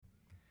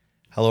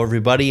Hello,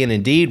 everybody, and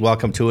indeed,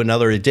 welcome to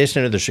another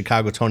edition of the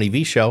Chicago Tony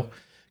V Show.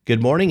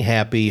 Good morning,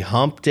 happy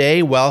hump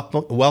day.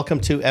 Welcome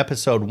to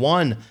episode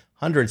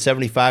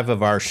 175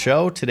 of our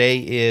show. Today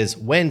is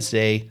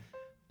Wednesday,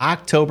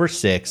 October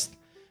 6th,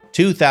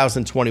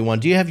 2021.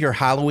 Do you have your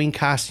Halloween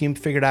costume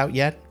figured out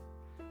yet?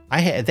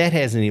 That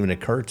hasn't even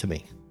occurred to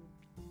me.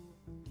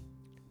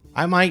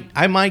 I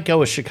might go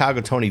with Chicago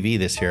Tony V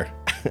this year.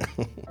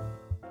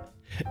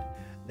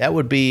 That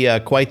would be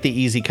quite the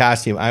easy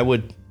costume.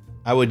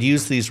 I would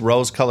use these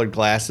rose-colored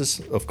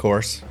glasses, of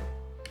course.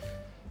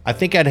 I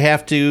think I'd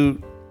have to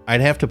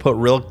put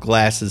real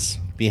glasses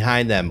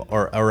behind them,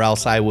 or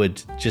else I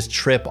would just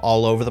trip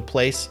all over the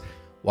place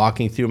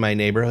walking through my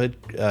neighborhood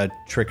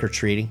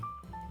trick-or-treating.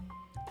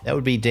 That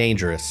would be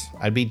dangerous.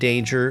 I'd be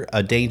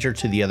a danger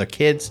to the other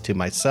kids, to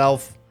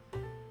myself.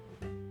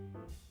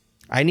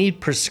 I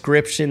need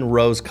prescription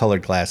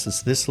rose-colored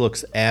glasses. This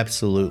looks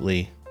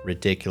absolutely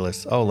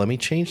ridiculous. Oh, let me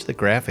change the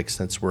graphics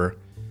since we're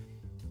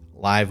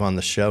live on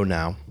the show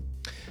now.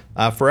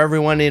 For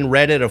everyone in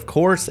Reddit, of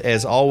course,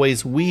 as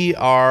always, we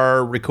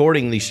are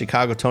recording the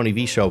Chicago Tony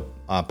V Show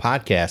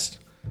podcast.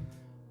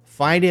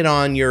 Find it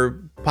on your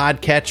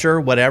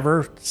podcatcher,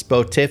 whatever,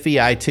 Spotify,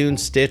 iTunes,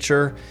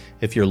 Stitcher.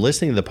 If you're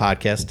listening to the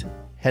podcast,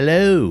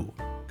 hello,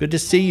 good to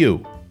see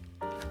you.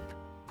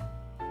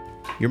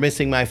 You're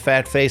missing my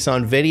fat face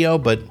on video,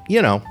 but,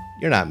 you know,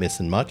 you're not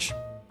missing much.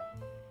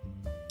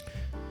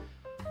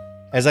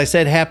 As I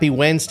said, happy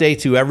Wednesday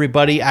to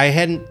everybody. I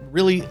hadn't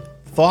really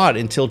thought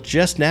until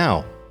just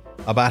now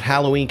about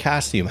Halloween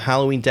costume,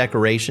 Halloween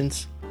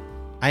decorations.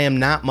 I am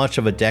not much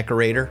of a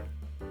decorator.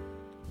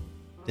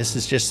 This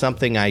is just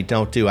something I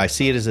don't do. I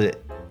see it as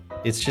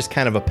it's just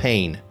kind of a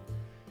pain.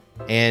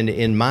 And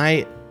in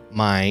my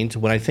mind,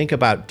 when I think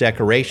about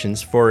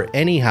decorations for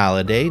any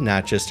holiday,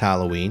 not just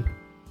Halloween,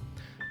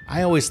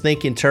 I always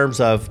think in terms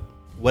of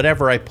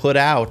whatever I put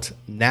out,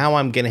 now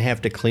I'm going to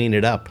have to clean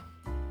it up.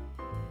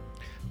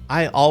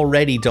 I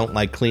already don't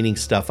like cleaning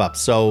stuff up,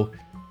 so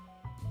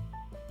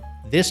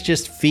this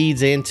just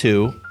feeds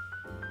into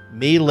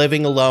me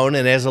living alone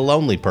and as a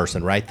lonely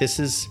person, right?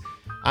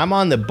 I'm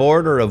on the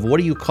border of, what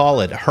do you call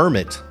it?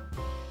 Hermit.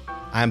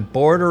 I'm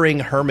bordering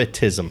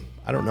hermetism.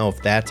 I don't know if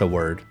that's a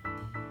word.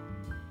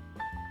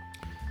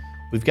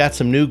 We've got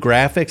some new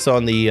graphics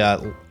on the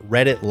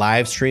Reddit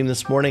live stream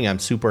this morning. I'm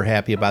super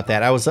happy about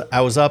that.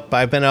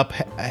 I've been up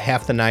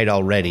half the night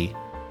already.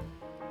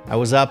 I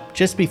was up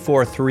just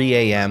before 3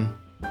 a.m.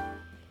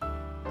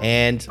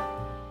 and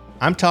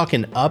I'm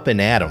talking up and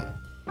at 'em.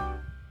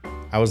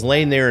 I was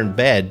laying there in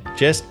bed,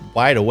 just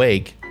wide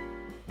awake,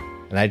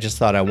 and I just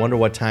thought, I wonder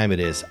what time it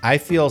is. I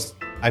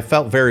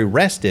felt very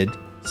rested,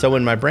 so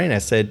in my brain I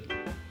said,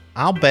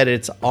 I'll bet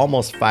it's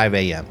almost 5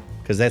 a.m.,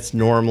 because that's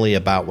normally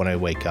about when I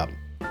wake up.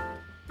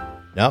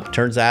 Nope,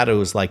 turns out it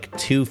was like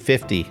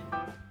 2:50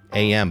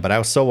 a.m., but I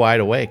was so wide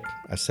awake.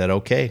 I said,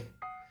 okay,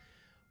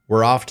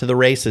 we're off to the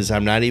races.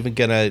 I'm not even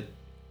going to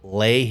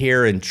lay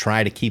here and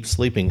try to keep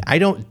sleeping. I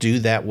don't do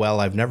that well.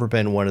 I've never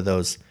been one of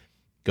those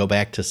go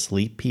back to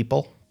sleep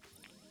people.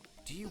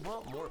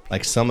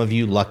 Like some of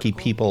you lucky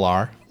people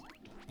are.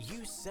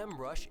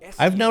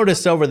 I've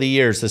noticed over the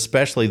years,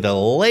 especially the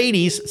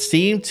ladies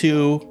seem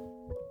to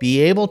be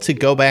able to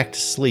go back to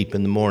sleep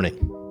in the morning.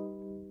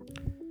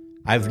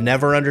 I've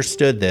never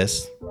understood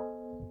this.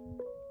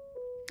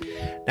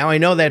 Now I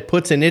know that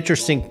puts an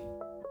interesting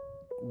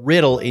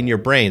riddle in your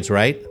brains,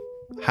 right?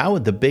 How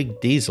would the big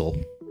diesel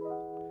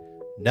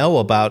know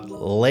about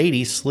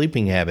ladies'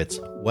 sleeping habits?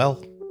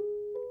 Well,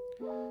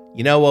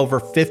 you know, over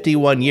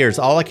 51 years,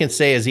 all I can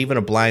say is even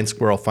a blind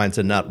squirrel finds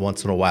a nut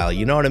once in a while.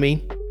 You know what I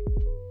mean?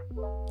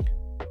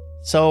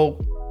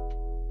 So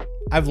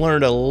I've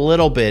learned a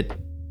little bit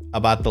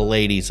about the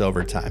ladies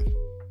over time.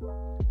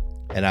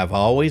 And I've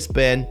always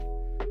been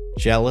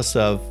jealous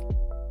of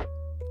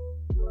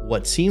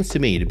what seems to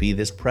me to be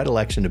this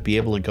predilection to be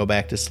able to go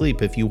back to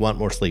sleep if you want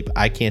more sleep.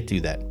 I can't do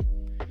that.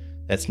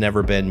 That's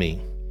never been me.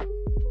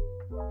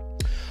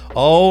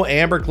 Oh,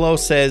 Amber Glow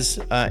says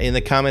in the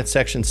comment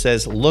section,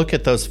 says, look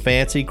at those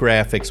fancy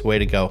graphics. Way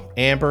to go.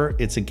 Amber,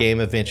 it's a game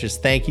of inches.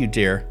 Thank you,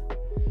 dear.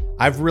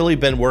 I've really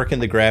been working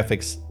the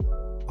graphics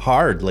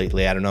hard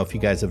lately. I don't know if you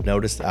guys have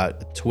noticed.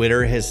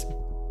 Twitter has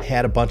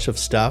had a bunch of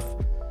stuff.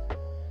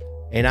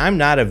 And I'm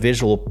not a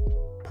visual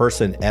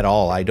person at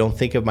all. I don't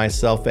think of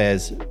myself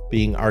as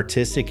being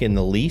artistic in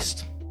the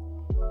least.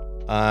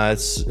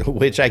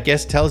 Which I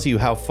guess tells you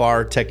how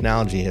far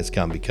technology has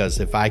come. Because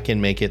if I can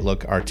make it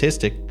look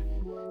artistic,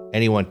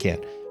 anyone can.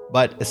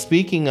 But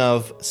speaking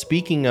of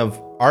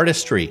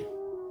artistry,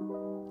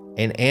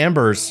 and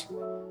Amber's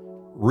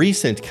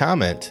recent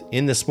comment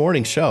in this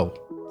morning's show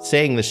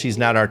saying that she's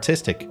not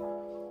artistic,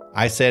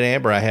 I said,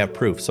 Amber, I have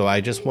proof. So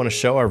I just want to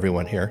show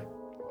everyone here.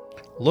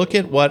 Look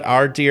at what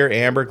our dear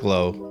Amber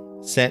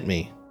Glow sent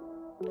me.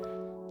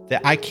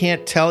 That I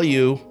can't tell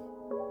you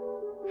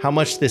how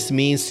much this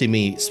means to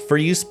me. For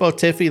you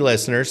Spotify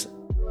listeners,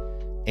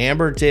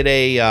 Amber did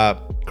a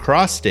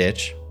cross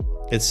stitch.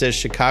 It says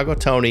Chicago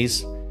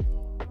Tony's,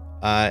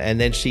 and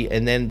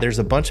then there's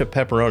a bunch of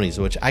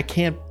pepperonis, which I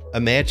can't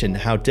imagine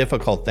how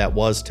difficult that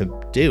was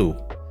to do.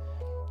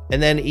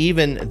 And then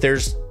even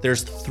there's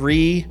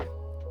 3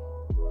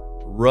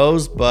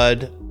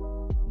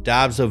 Rosebud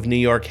Dobbs of New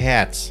York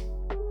hats.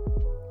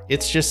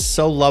 It's just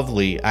so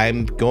lovely.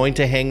 I'm going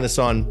to hang this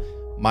on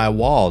my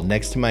wall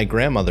next to my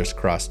grandmother's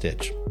cross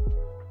stitch.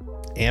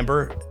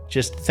 Amber,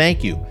 just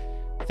thank you.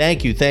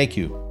 Thank you. Thank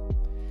you.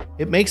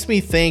 It makes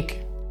me think.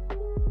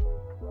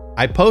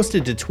 I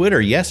posted to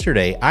Twitter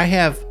yesterday.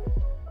 I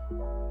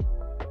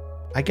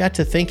got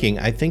to thinking,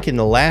 I think in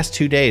the last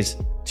 2 days,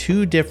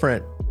 2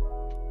 different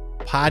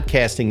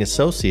podcasting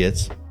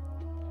associates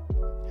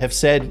have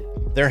said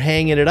they're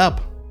hanging it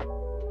up.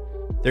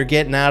 They're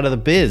getting out of the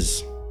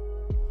biz.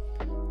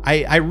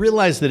 I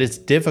realize that it's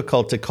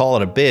difficult to call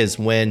it a biz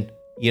when,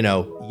 you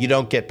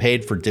don't get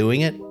paid for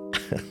doing it.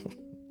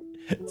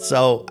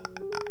 So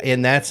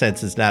in that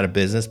sense, it's not a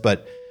business,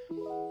 but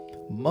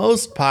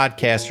most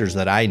podcasters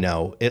that I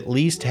know at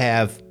least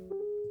have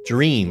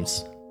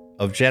dreams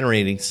of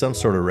generating some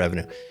sort of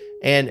revenue.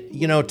 And,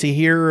 to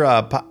hear,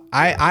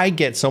 I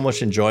get so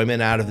much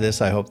enjoyment out of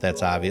this. I hope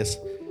that's obvious.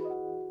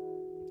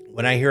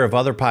 When I hear of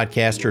other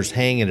podcasters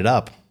hanging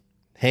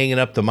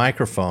up the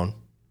microphone,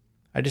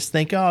 I just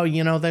think, oh,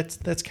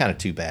 that's kind of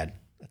too bad.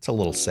 That's a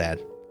little sad.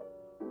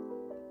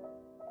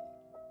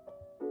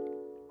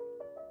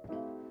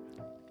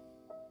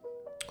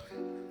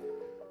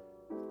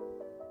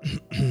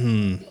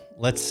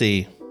 Let's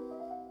see.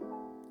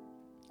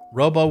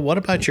 Robo, what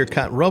about your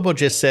Robo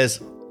just says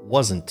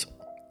wasn't.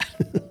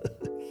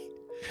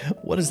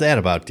 What is that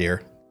about,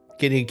 dear?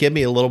 Can you give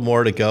me a little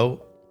more to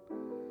go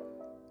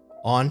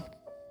on?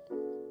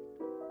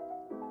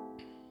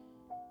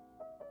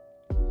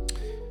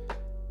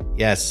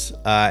 Yes,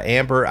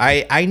 Amber.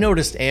 I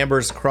noticed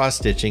Amber's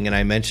cross-stitching, and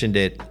I mentioned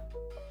it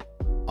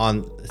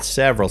on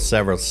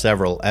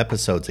several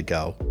episodes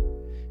ago.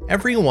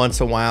 Every once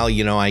in a while,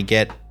 I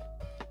get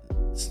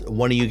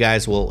one of you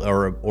guys will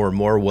or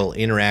more will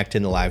interact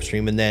in the live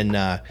stream, and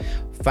then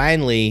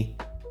finally,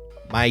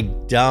 my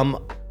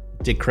dumb,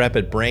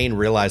 decrepit brain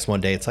realized one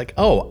day, it's like,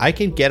 oh, I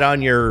can get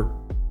on your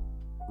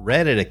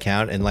Reddit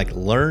account and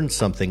learn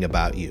something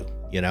about you,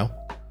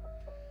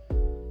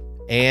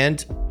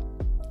 And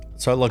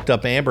so I looked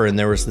up Amber, and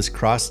there was this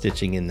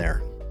cross-stitching in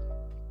there.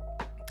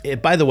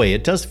 By the way,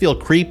 it does feel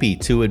creepy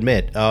to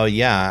admit, oh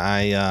yeah,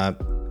 I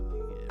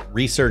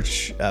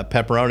research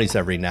pepperonis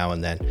every now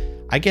and then.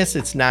 I guess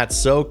it's not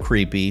so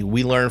creepy.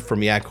 We learned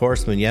from Yak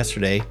Horseman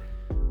yesterday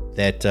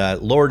that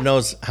Lord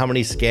knows how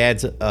many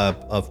scads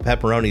of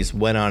pepperonis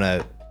went on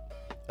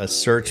a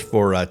search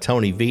for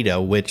Tony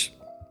Vito, which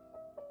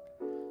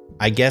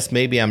I guess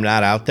maybe I'm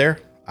not out there.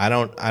 I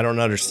don't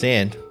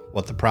understand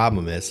what the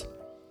problem is.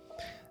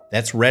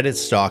 That's Reddit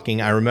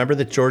stalking. I remember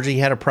that Georgie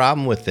had a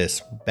problem with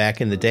this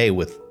back in the day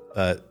with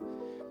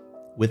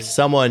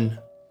someone,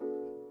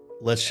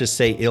 let's just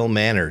say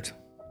ill-mannered,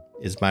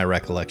 is my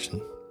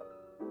recollection.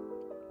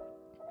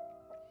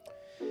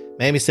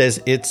 Mammy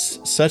says, it's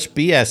such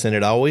BS, and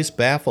it always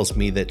baffles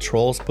me that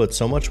trolls put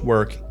so much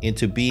work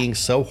into being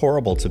so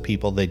horrible to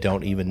people they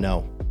don't even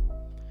know.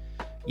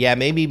 Yeah,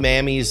 maybe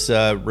Mammy's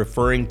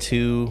referring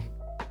to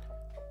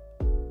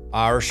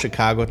our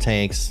Chicago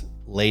Tank's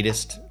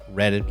latest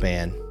Reddit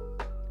ban.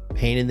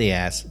 Pain in the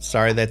ass.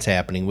 Sorry that's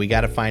happening. We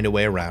got to find a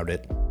way around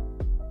it.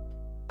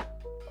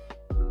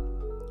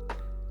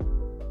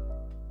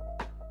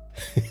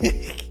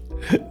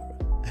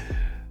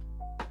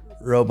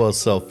 Robo's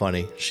so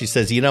funny. She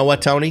says, you know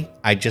what, Tony?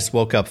 I just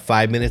woke up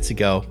 5 minutes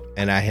ago,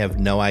 and I have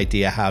no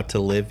idea how to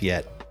live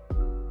yet.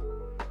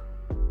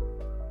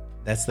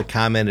 That's the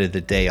comment of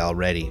the day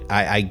already.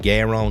 I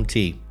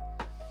guarantee.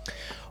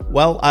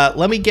 Well,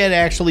 let me get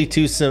actually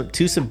to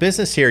some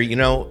business here.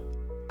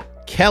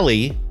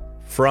 Kelli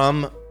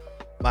from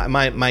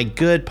my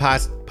good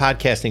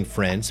podcasting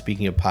friend,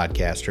 speaking of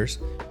podcasters,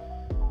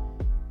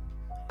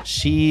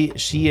 she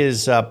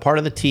is part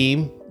of the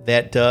team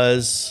that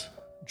does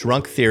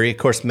Drunk Theory. Of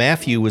course,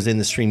 Matthew was in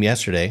the stream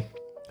yesterday,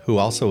 who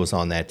also was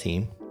on that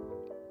team.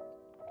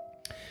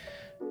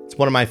 It's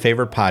one of my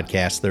favorite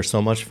podcasts. They're so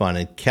much fun.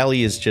 And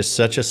Kelli is just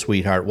such a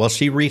sweetheart. Well,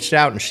 she reached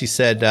out and she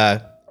said,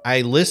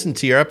 I listened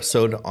to your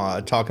episode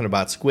talking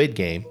about Squid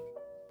Game.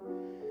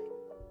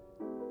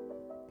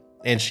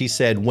 And she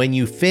said, when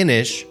you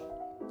finish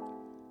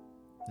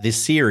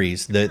this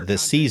series, the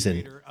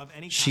season,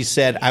 she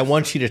said, I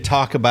want you to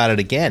talk about it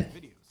again.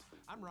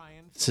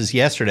 This is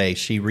yesterday.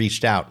 She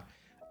reached out.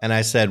 And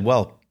I said,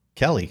 well,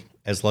 Kelli,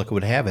 as luck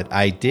would have it,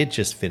 I did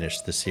just finish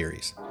the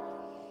series.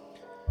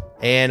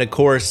 And, of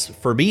course,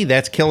 for me,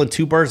 that's killing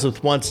 2 birds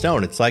with 1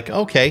 stone. It's like,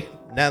 okay,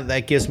 now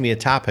that gives me a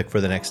topic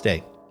for the next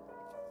day.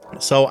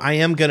 So I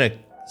am going to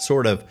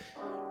sort of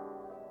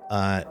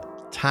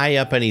tie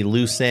up any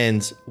loose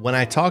ends. When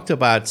I talked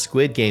about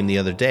Squid Game the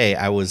other day,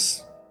 I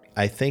was,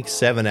 I think,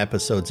 7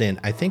 episodes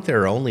in. I think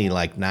there are only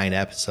 9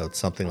 episodes,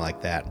 something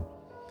like that.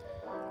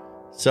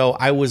 So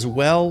I was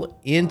well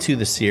into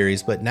the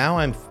series, but now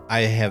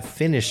I have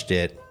finished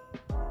it.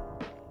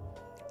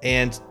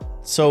 And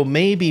So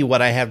maybe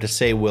what I have to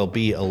say will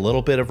be a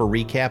little bit of a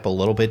recap, a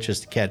little bit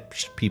just to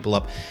catch people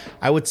up.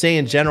 I would say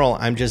in general,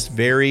 I'm just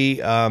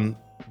very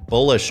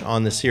bullish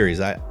on the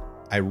series. I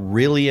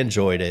really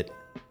enjoyed it.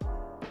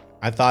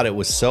 I thought it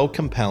was so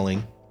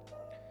compelling.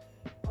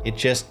 It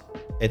just,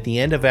 at the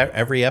end of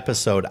every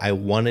episode, I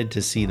wanted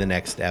to see the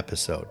next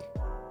episode.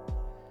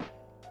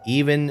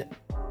 Even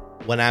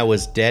when I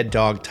was dead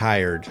dog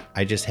tired,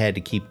 I just had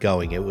to keep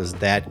going. It was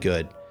that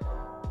good.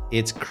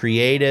 It's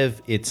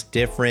creative. It's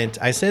different.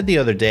 I said the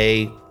other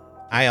day,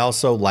 I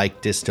also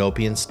like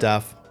dystopian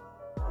stuff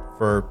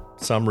for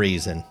some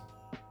reason.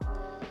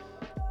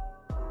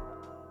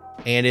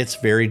 And it's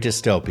very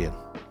dystopian.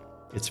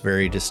 It's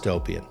very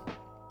dystopian.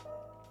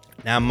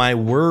 Now, my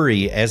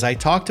worry, as I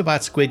talked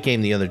about Squid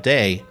Game the other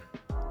day,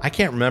 I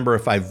can't remember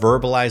if I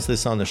verbalized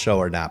this on the show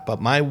or not,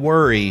 but my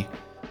worry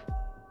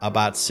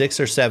about 6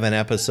 or 7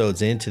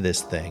 episodes into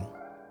this thing,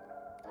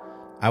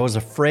 I was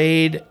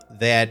afraid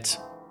that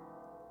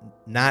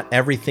not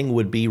everything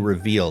would be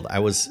revealed. I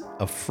was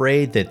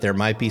afraid that there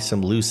might be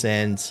some loose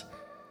ends.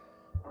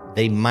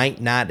 They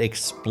might not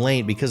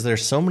explain, because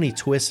there's so many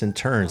twists and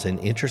turns and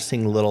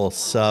interesting little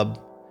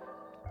sub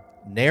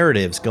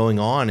narratives going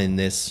on in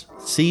this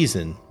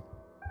season.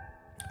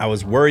 I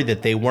was worried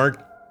that they weren't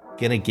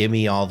going to give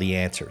me all the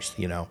answers,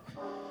 you know.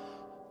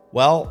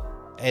 Well,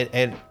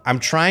 and I'm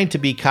trying to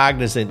be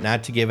cognizant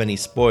not to give any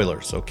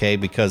spoilers, okay?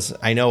 Because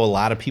I know a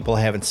lot of people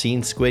haven't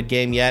seen Squid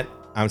Game yet.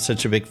 I'm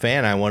such a big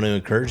fan. I want to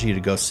encourage you to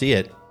go see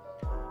it.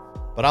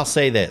 But I'll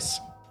say this.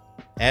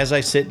 As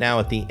I sit now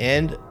at the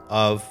end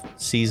of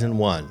season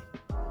 1,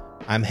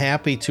 I'm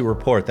happy to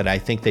report that I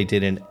think they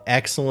did an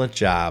excellent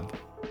job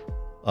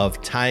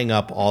of tying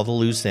up all the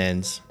loose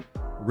ends.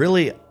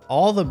 Really,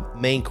 all the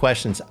main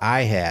questions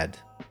I had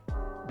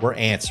were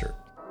answered.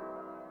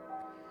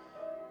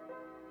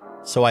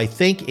 So I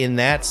think in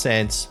that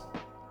sense,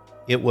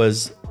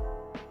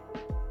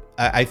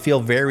 I feel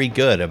very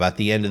good about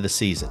the end of the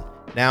season.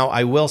 Now,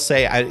 I will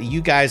say,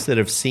 you guys that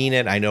have seen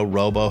it, I know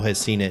Robo has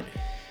seen it.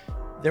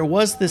 There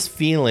was this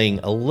feeling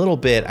a little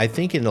bit, I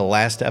think in the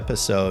last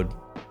episode,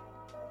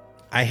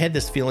 I had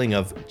this feeling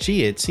of,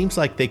 gee, it seems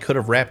like they could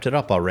have wrapped it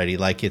up already.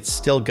 Like it's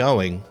still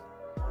going.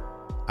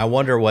 I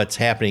wonder what's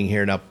happening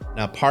here.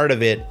 Now part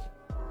of it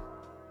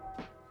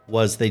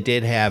was they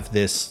did have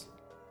this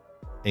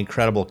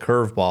incredible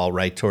curveball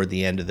right toward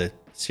the end of the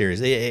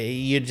series.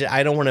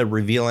 I don't want to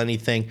reveal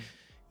anything.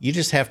 You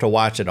just have to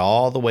watch it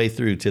all the way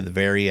through to the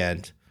very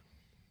end.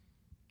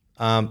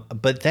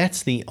 But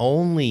that's the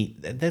only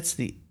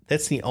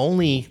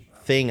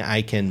thing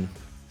I can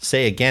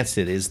say against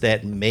it, is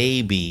that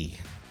maybe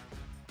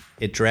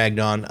it dragged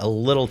on a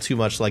little too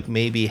much, like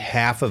maybe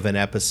half of an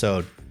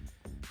episode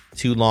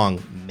too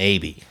long,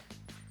 maybe.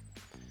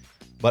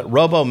 But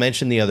Robo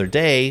mentioned the other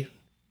day,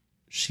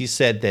 she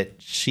said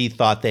that she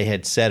thought they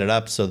had set it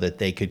up so that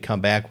they could come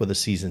back with a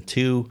season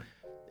 2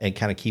 and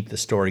kind of keep the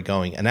story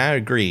going. And I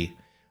agree.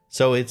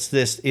 So it's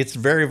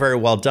very, very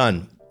well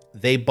done.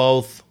 They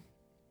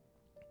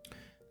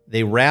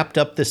wrapped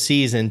up the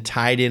season,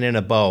 tied it in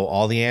a bow.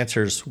 All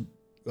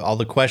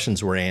the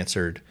questions were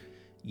answered.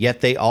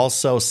 Yet they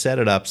also set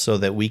it up so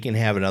that we can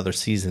have another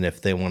season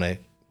if they want to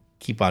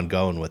keep on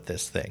going with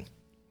this thing.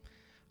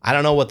 I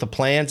don't know what the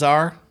plans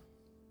are,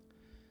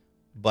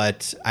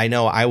 but I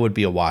know I would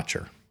be a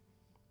watcher.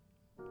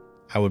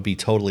 I would be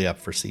totally up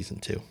for season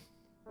 2.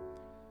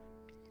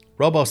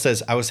 Robo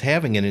says, I was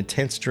having an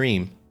intense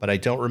dream, but I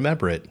don't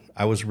remember it.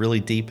 I was really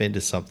deep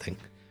into something.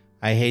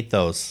 I hate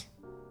those.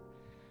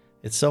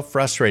 It's so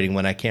frustrating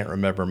when I can't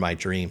remember my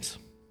dreams.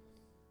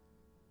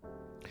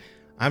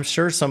 I'm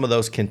sure some of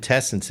those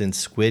contestants in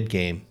Squid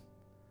Game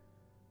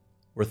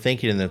were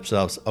thinking to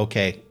themselves,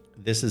 okay,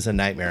 this is a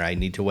nightmare. I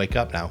need to wake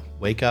up now.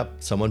 Wake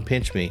up. Someone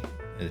pinch me.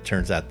 And it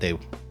turns out it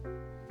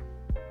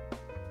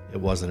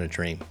wasn't a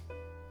dream.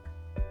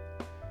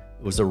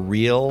 It was a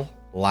real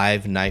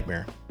live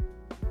nightmare.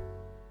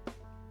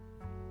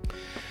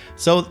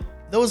 So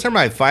those are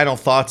my final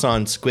thoughts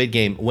on Squid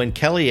Game. When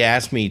Kelli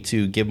asked me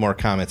to give more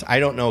comments, I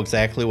don't know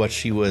exactly what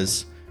she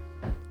was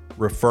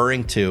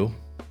referring to.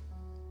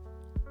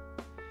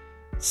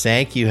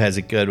 Sankyu has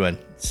a good one.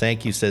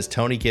 Sankyu says,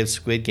 Tony gives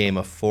Squid Game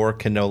a 4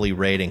 cannoli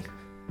rating.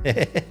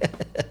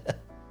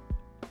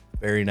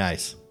 Very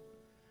nice.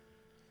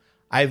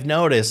 I've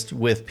noticed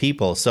with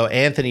people, so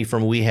Anthony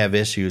from We Have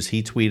Issues,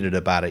 he tweeted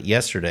about it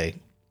yesterday.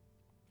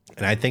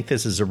 And I think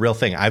this is a real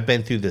thing. I've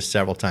been through this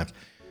several times.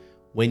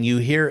 When you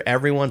hear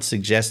everyone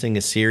suggesting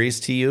a series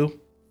to you,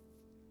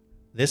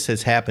 this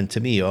has happened to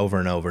me over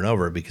and over and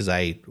over because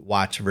I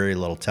watch very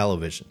little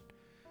television.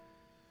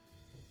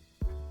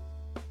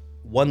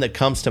 One that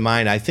comes to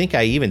mind, I think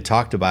I even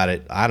talked about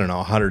it,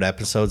 100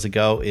 episodes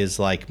ago, is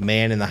like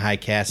Man in the High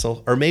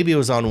Castle. Or maybe it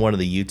was on one of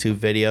the YouTube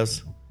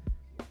videos.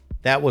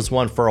 That was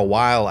one for a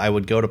while. I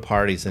would go to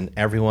parties and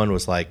everyone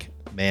was like,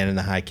 Man in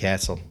the High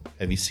Castle.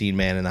 Have you seen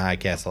Man in the High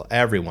Castle?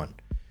 Everyone.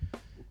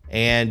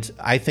 And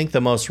I think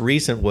the most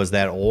recent was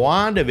that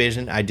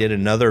WandaVision. I did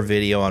another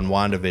video on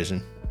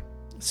WandaVision.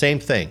 Same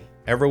thing.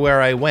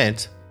 Everywhere I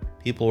went,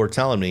 people were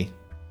telling me,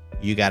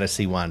 you got to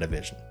see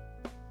WandaVision.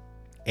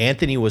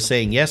 Anthony was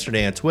saying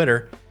yesterday on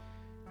Twitter,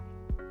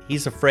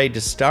 he's afraid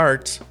to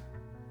start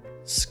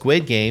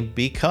Squid Game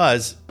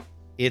because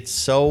it's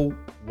so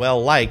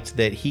well liked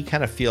that he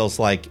kind of feels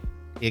like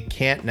it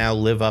can't now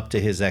live up to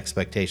his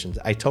expectations.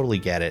 I totally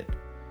get it.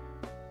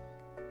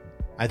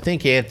 I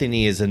think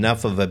Anthony is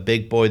enough of a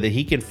big boy that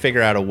he can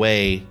figure out a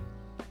way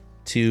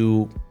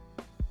to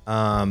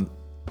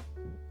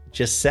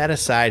just set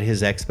aside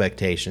his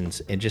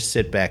expectations and just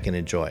sit back and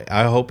enjoy.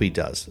 I hope he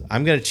does.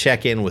 I'm going to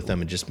check in with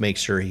him and just make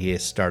sure he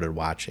has started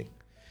watching.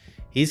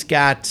 He's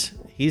got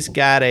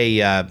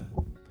a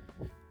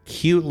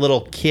cute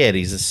little kid.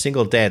 He's a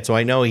single dad, so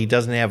I know he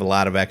doesn't have a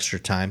lot of extra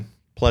time.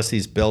 Plus,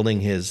 he's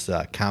building his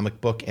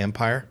comic book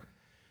empire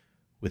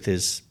with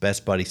his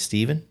best buddy,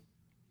 Steven.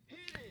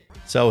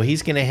 So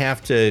he's going to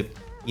have to,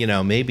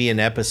 maybe an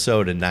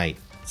episode a night,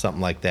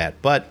 something like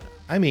that. But,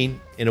 I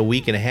mean, in a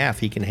week and a half,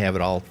 he can have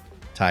it all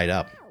tied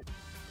up.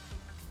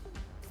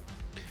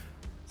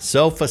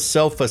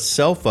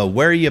 Sofa,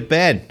 where you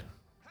been?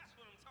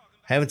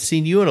 Haven't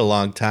seen you in a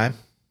long time.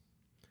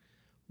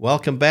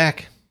 Welcome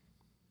back.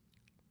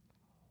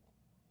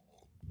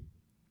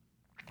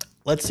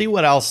 Let's see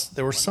what else.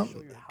 There were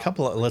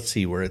let's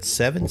see, we're at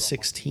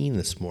 7:16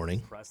 this morning.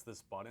 Press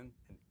this button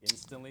and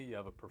instantly you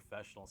have a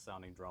professional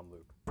sounding drum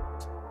loop.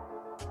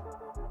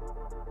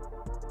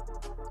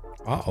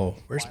 Uh-oh,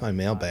 where's my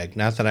mailbag?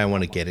 Not that I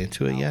want to get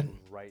into it yet.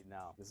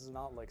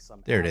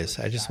 There it is.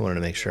 I just wanted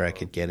to make sure I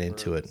could get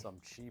into it.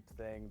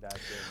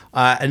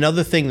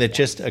 Another thing that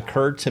just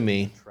occurred to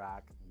me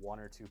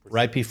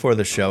right before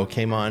the show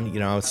came on,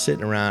 I was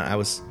sitting around, I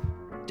was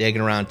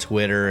digging around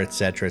Twitter, et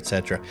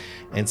cetera,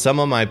 and some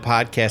of my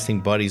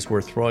podcasting buddies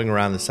were throwing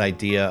around this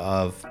idea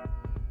of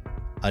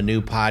a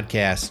new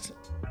podcast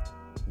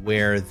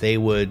where they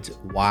would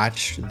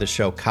watch the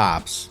show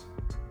Cops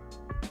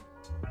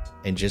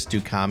and just do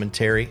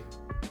commentary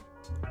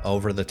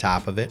over the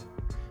top of it,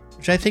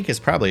 which I think is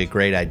probably a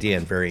great idea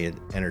and very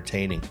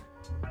entertaining.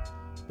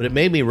 But it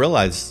made me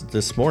realize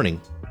this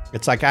morning,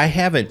 it's like I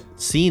haven't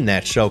seen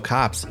that show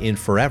Cops in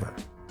forever.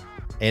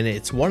 And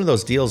it's one of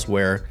those deals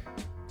where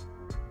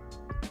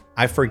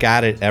I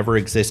forgot it ever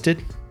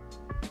existed.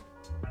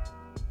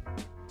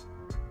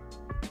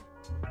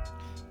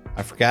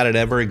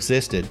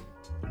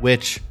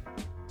 Which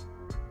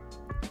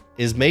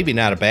is maybe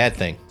not a bad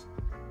thing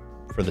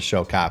for the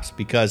show Cops,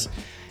 because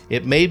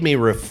it made me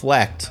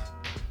reflect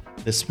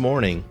this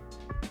morning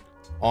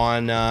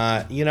on,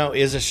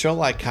 is a show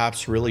like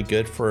Cops really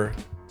good for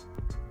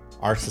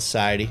our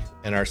society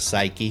and our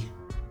psyche?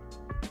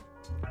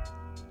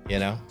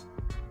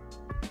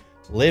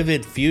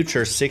 Livid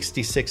Future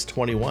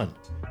 6621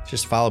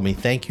 just followed me.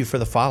 Thank you for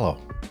the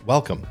follow.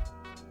 Welcome.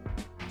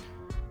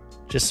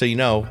 Just so you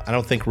know, I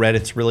don't think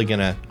Reddit's really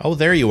gonna... Oh,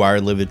 there you are,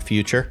 Livid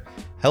Future.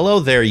 Hello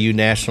there, you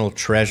national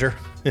treasure.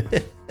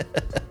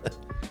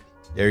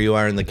 There you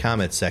are in the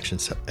comments section.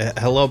 So,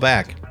 hello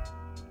back.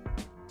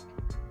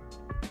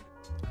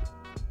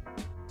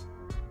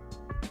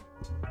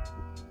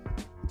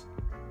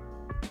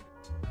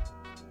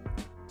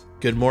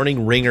 Good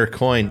morning, Ringer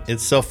Coin.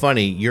 It's so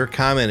funny. Your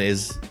comment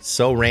is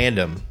so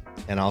random,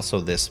 and also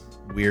this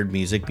weird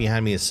music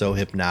behind me is so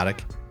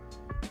hypnotic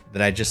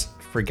that I just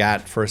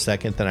forgot for a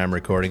second that I'm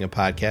recording a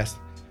podcast.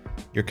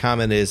 Your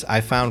comment is,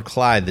 I found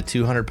Clyde, the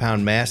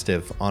 200-pound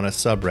Mastiff, on a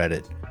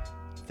subreddit,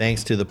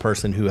 thanks to the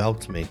person who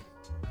helped me.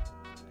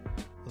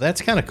 Well,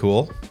 that's kind of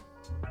cool.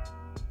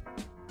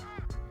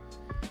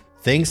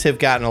 Things have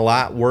gotten a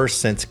lot worse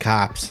since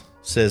Cops,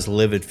 says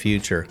Livid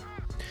Future.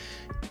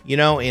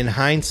 In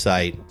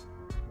hindsight,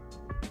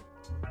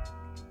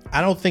 I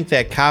don't think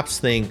that Cops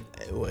thing,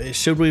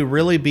 should we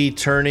really be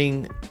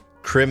turning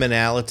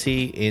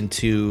criminality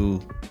into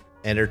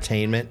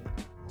entertainment?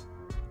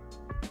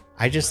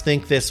 I just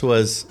think this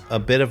was a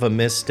bit of a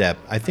misstep.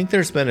 I think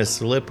there's been a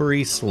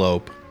slippery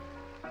slope.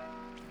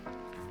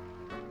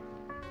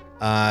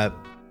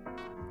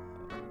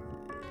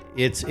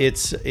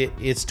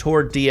 It's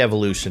toward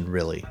de-evolution,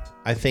 really.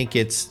 I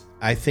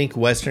think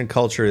Western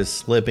culture is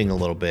slipping a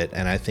little bit,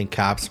 and I think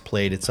Cops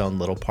played its own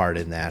little part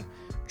in that.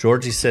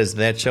 Georgie says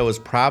that show is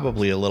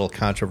probably a little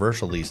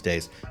controversial these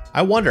days.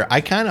 I wonder. I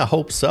kind of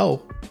hope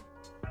so.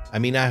 I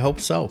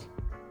hope so.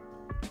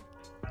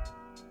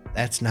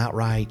 That's not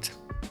right.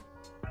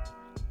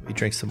 Let me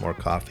drink some more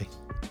coffee.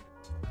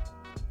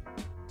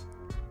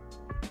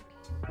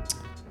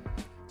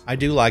 I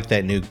do like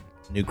that new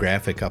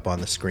graphic up on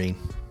the screen.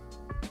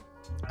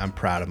 I'm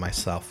proud of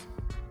myself.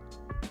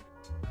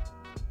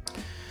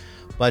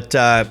 But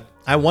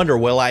I wonder,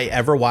 will I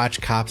ever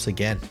watch Cops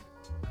again?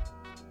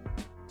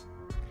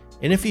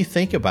 And if you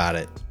think about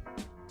it,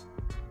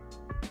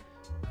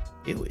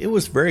 it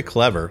was very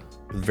clever,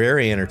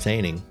 very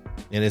entertaining.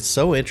 And it's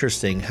so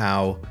interesting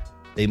how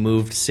they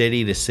moved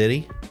city to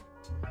city.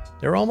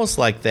 They're almost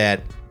like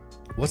that.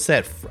 What's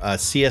that?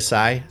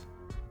 CSI?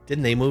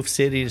 Didn't they move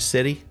city to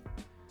city?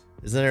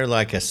 Isn't there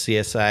like a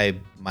CSI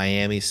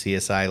Miami,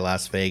 CSI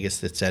Las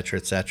Vegas, etc.,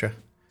 etc.?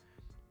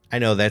 I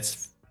know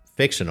that's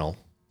fictional,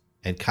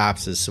 and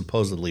Cops is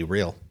supposedly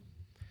real.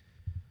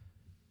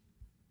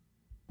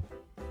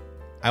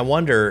 I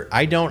wonder,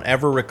 I don't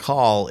ever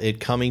recall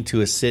it coming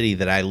to a city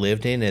that I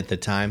lived in at the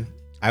time.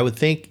 I would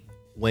think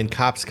when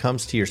Cops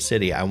comes to your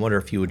city, I wonder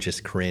if you would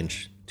just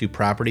cringe. Do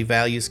property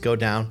values go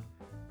down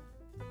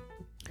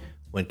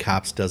when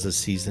Cops does a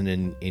season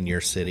in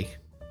your city?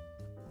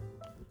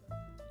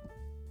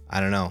 I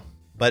don't know.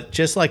 But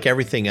just like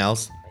everything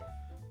else,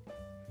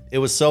 it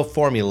was so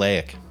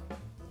formulaic.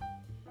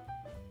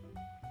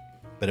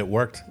 But it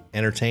worked.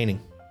 Entertaining.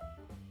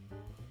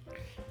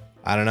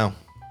 I don't know.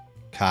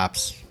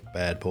 Cops.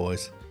 Bad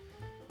boys.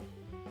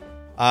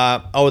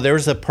 There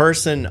was a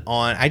person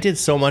on... I did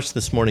so much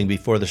this morning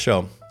before the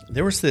show.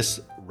 There was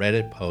this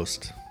Reddit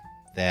post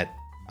that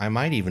I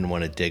might even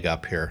want to dig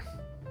up here.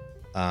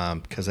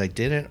 Because I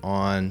did it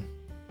on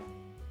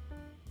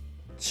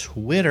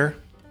Twitter.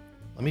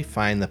 Let me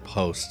find the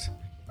post.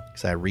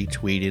 Because I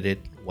retweeted it.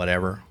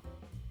 Whatever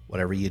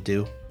you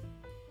do.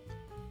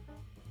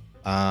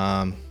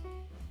 Where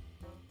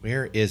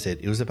is it?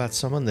 It was about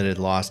someone that had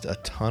lost a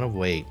ton of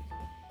weight.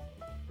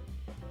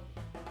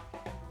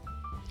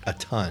 A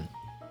ton.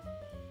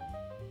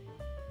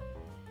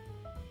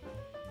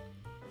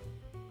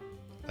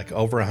 Like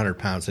over 100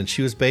 pounds. And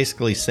she was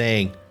basically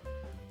saying,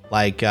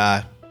 like,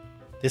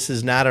 this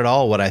is not at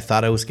all what I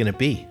thought I was going to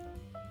be.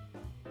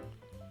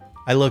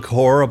 I look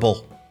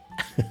horrible.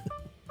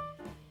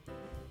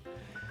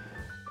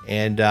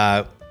 And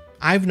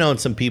I've known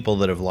some people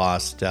that have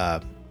lost,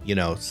 I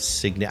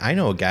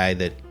know a guy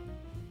that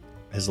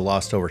has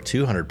lost over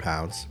 200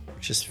 pounds,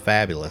 which is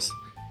fabulous.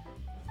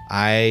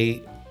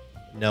 I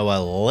know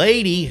a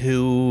lady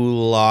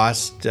who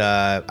lost,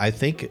 I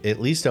think,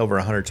 at least over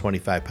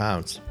 125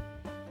 pounds.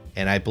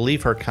 And I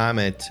believe her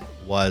comment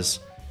was,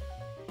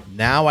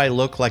 now I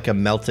look like a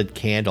melted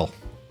candle.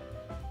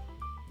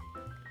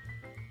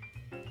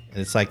 And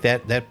it's like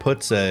that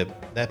puts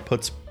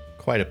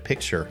quite a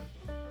picture,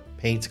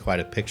 paints quite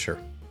a picture.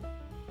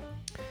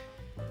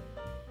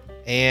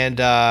 And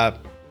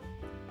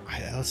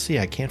let's see,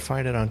 I can't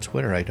find it on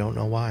Twitter. I don't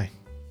know why.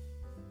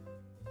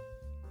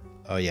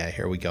 Oh yeah,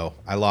 here we go.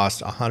 I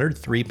lost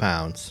 103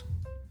 pounds.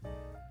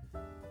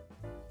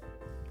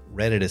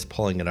 Reddit is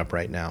pulling it up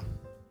right now.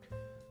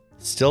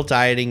 Still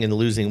dieting and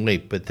losing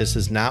weight, but this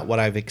is not what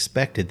I've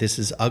expected. This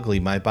is ugly.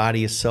 My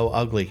body is so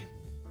ugly.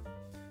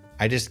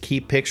 I just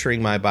keep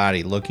picturing my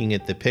body, looking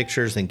at the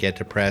pictures and get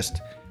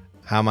depressed.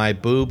 How my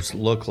boobs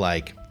look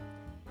like.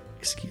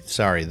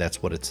 Sorry,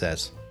 that's what it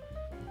says.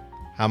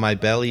 How my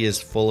belly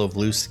is full of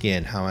loose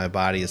skin. How my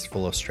body is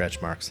full of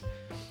stretch marks.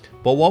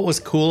 But what was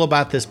cool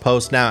about this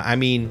post now, I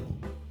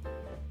mean,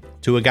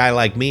 to a guy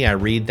like me, I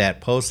read that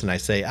post and I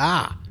say,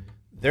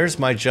 there's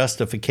my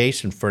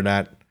justification for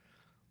not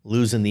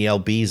losing the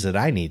lbs that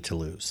I need to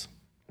lose.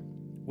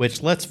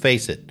 Which, let's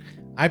face it,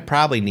 I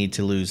probably need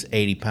to lose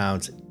 80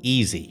 pounds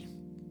easy.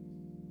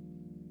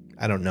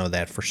 I don't know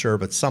that for sure,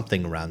 but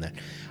something around that.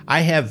 I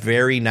have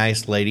very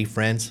nice lady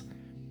friends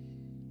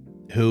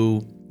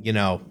who,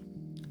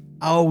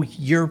 oh,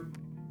 you're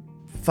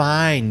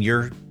fine,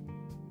 you're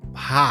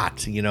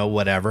hot,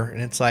 whatever.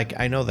 And it's like,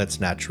 I know that's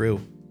not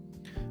true.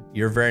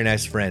 You're a very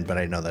nice friend, but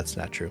I know that's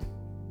not true.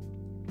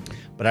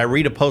 But I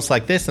read a post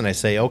like this and I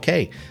say,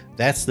 okay,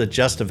 that's the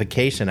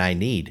justification I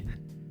need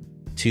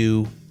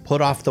to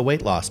put off the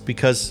weight loss,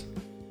 because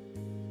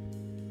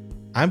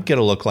I'm going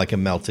to look like a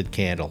melted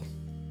candle.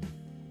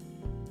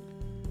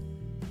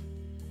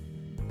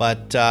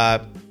 But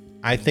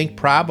I think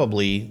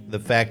probably the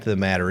fact of the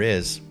matter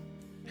is,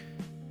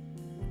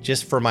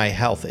 just for my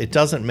health, it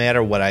doesn't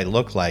matter what I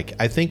look like.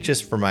 I think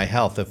just for my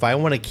health, if I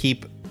want to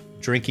keep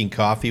drinking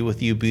coffee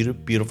with you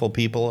beautiful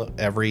people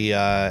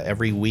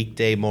every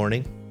weekday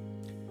morning,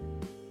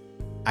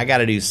 I got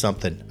to do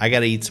something. I got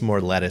to eat some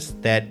more lettuce.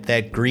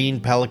 That green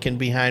pelican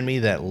behind me,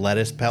 that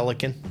lettuce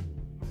pelican,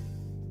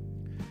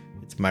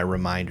 it's my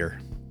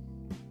reminder.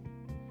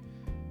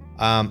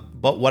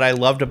 But what I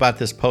loved about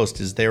this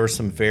post is there were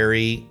some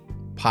very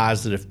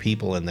positive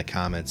people in the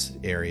comments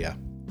area,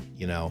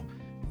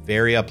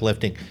 very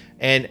uplifting.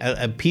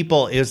 And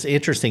people, it was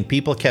interesting.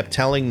 People kept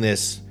telling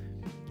this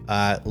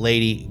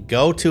lady,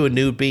 go to a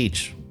nude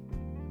beach.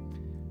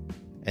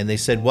 And they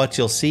said, what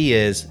you'll see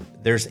is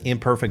there's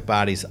imperfect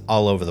bodies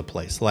all over the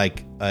place.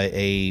 Like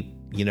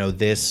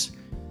this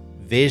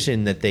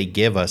vision that they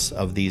give us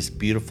of these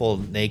beautiful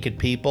naked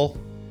people.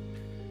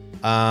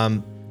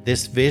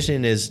 This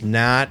vision is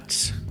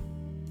not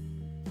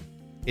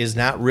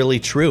really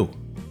true,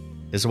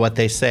 is what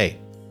they say.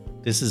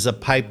 This is a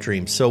pipe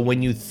dream. So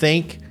when you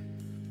think,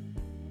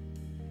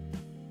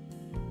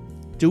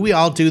 do we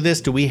all do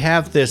this? Do we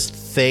have this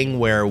thing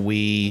where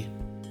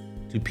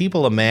do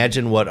people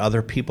imagine what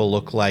other people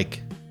look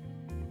like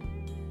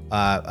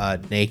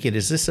naked?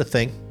 Is this a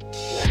thing?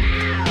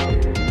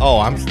 Oh,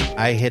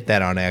 I hit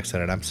that on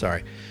accident. I'm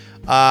sorry.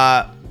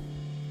 I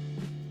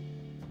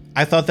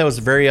thought that was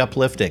very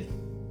uplifting.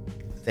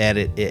 That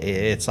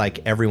it's like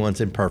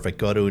everyone's imperfect.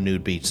 Go to a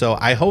nude beach. So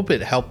I hope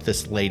it helped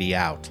this lady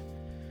out.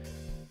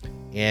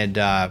 And,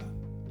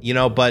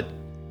 but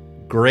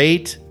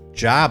great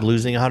job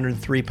losing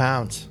 103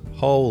 pounds.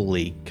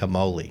 Holy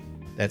camole.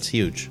 That's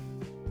huge.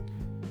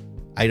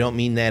 I don't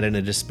mean that in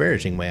a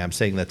disparaging way. I'm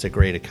saying that's a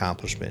great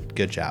accomplishment.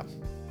 Good job.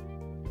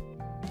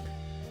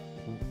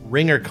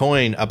 Ringer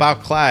Coin,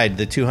 about Clyde,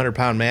 the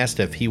 200-pound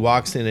Mastiff. He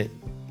walks in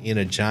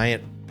a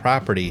giant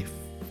property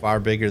far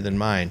bigger than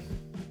mine.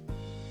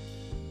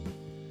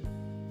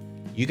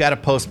 You got to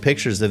post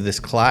pictures of this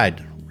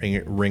Clyde,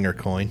 Ringer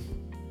Coin.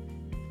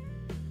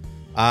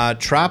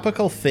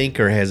 Tropical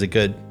Thinker has a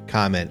good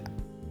comment.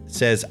 It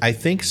says, I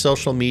think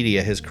social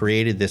media has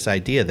created this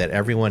idea that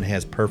everyone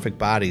has perfect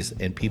bodies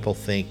and people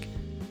think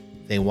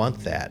they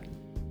want that.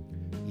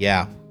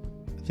 Yeah,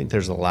 I think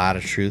there's a lot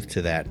of truth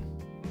to that.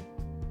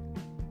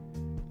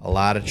 A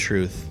lot of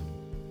truth.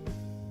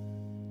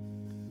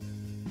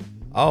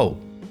 Oh,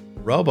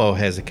 Robo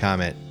has a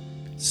comment.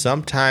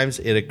 Sometimes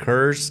it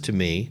occurs to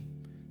me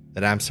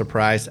that I'm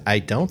surprised I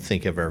don't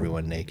think of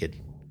everyone naked.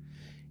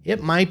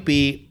 It might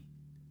be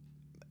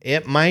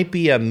a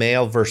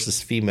male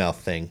versus female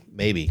thing,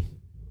 maybe.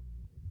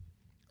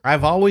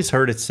 I've always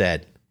heard it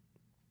said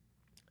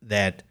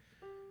that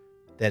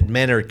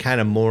men are kind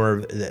of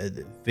more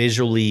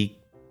visually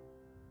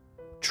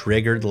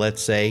triggered,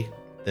 let's say,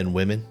 than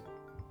women.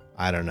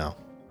 I don't know.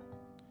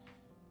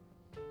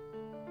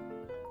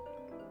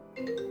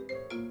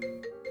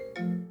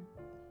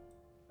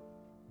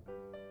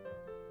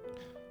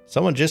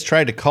 Someone just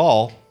tried to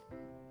call.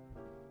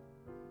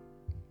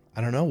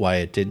 I don't know why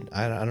it didn't.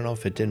 I don't know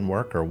if it didn't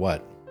work or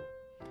what.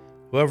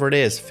 Whoever it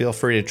is, feel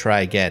free to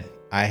try again.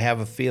 I have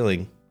a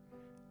feeling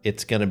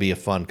it's going to be a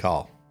fun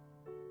call.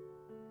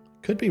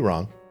 Could be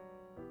wrong.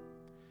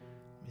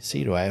 Let me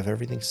see. Do I have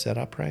everything set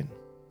up right?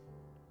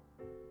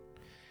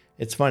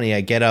 It's funny. I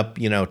get up,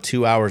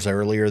 2 hours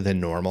earlier than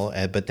normal,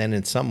 but then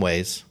in some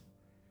ways,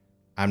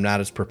 I'm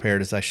not as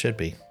prepared as I should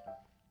be.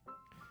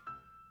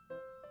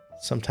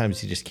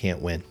 Sometimes you just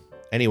can't win.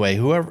 Anyway,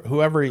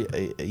 whoever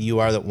you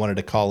are that wanted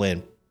to call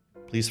in,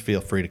 please feel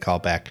free to call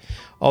back.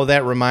 Oh,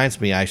 that reminds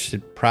me. I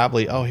should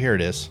probably... Oh, here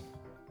it is.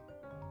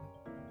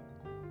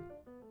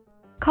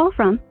 Call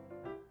from?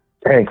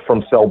 Tank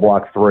from Cell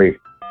Block 3.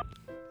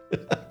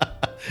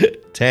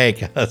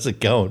 Tank, how's it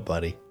going,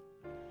 buddy?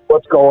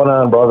 What's going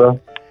on, brother?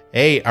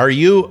 Hey, are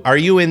you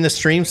in the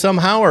stream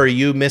somehow, or are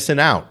you missing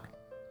out?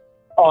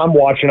 Oh, I'm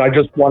watching. I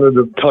just wanted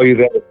to tell you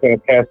that it's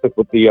fantastic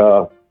with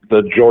the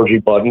Georgie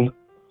button.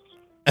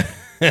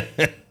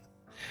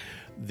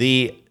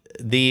 the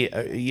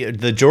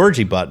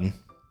Georgie button.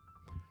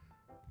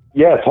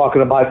 Yeah,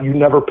 talking about you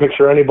never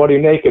picture anybody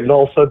naked, and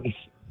all of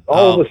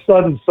a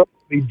sudden,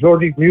 suddenly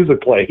Georgie's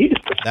music played.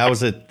 That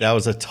was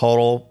a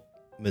total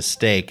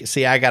mistake.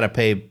 See, I got to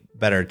pay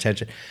better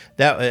attention.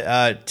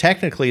 That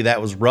technically that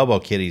was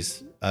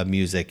RoboKitty's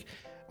music.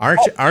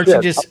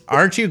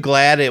 Aren't you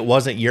glad it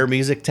wasn't your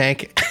music,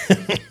 Tank?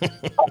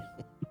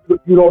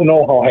 You don't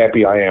know how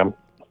happy I am.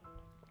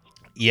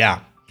 Yeah.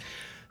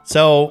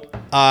 So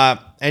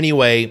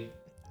anyway,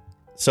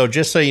 so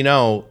just so you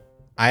know,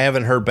 I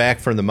haven't heard back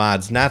from the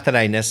mods. Not that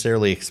I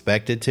necessarily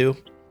expected to,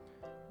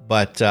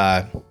 but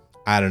I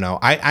don't know.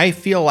 I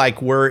feel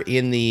like we're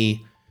in the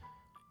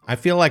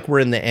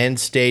end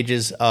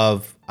stages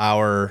of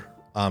our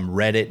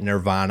Reddit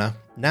nirvana.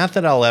 Not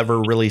that I'll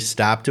ever really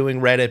stop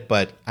doing Reddit,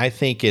 but I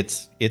think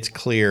it's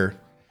clear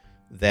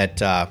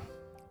that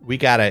we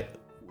gotta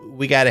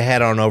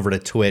head on over to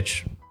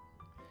Twitch.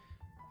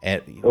 I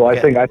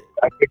think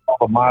all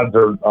the mods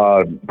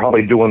are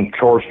probably doing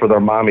chores for their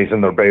mommies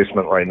in their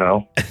basement right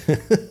now.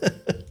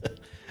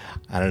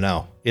 I don't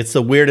know. It's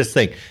the weirdest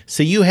thing.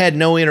 So you had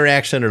no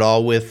interaction at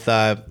all with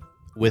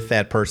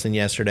that person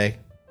yesterday?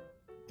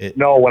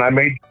 No, when I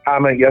made a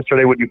comment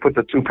yesterday when you put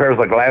the 2 pairs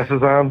of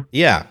glasses on.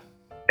 Yeah.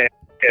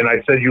 And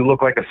I said you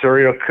look like a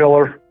serial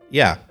killer.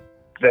 Yeah.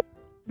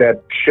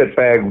 That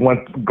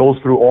shitbag goes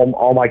through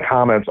all my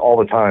comments all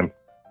the time.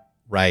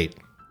 Right.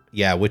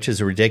 Yeah, which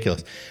is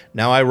ridiculous.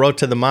 Now I wrote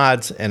to the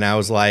mods and I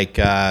was like,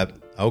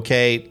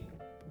 okay,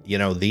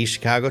 the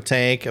Chicago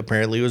Tank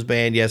apparently was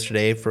banned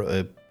yesterday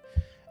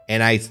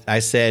and I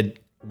said,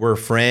 we're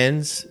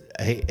friends.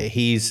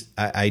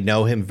 I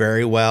know him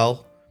very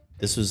well.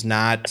 This was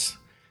not,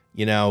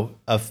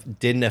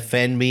 didn't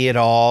offend me at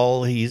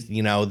all. He's,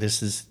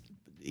 this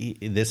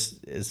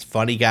is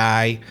funny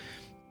guy,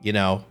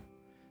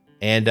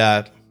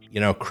 and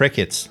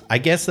crickets. I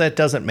guess that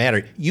doesn't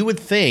matter. You would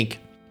think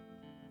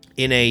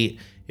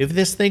if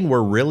this thing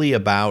were really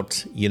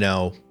about,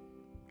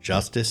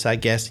 justice, I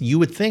guess, you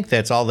would think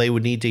that's all they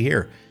would need to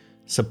hear.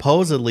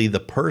 Supposedly the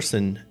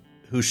person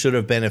who should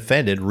have been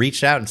offended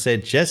reached out and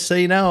said, just so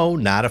you know,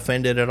 not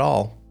offended at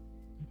all.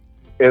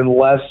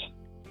 Unless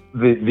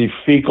the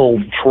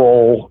fecal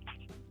troll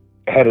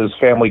had his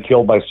family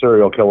killed by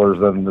serial killers,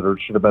 then there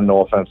should have been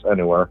no offense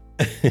anywhere.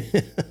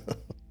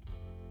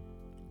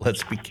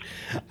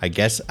 I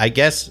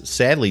guess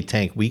sadly,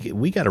 Tank,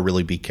 we got to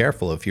really be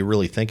careful if you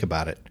really think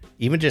about it.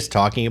 Even just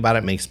talking about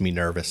it makes me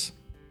nervous.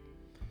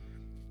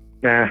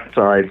 Nah, it's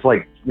all right. It's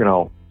like,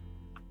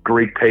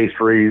 Greek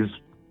pastries,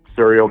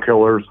 serial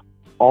killers,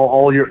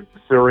 all your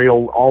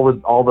cereal,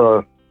 all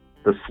the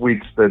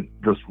sweets that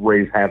just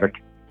raise havoc.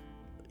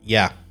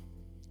 Yeah.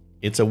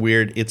 It's a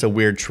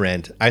weird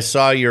trend. I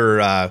saw your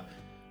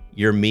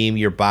your meme,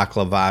 your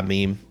baklava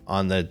meme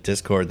on the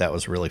Discord. That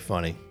was really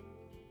funny.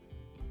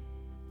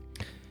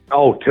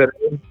 Oh, today,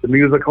 the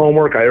music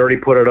homework, I already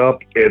put it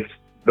up. It's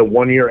the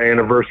 1-year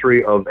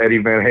anniversary of Eddie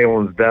Van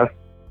Halen's death.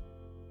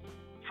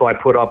 So I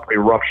put up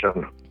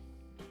Eruption.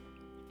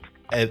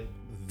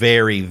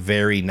 Very,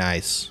 very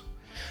nice.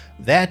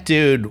 That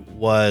dude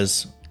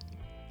was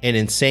an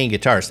insane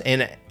guitarist.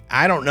 And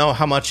I don't know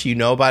how much you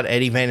know about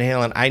Eddie Van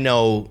Halen. I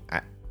know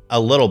a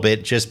little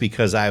bit just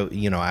because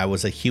I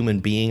was a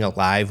human being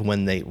alive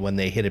when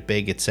they hit it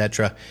big,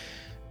 etc.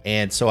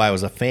 And so I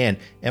was a fan.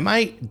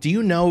 Do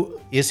you know,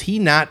 is he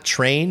not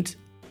trained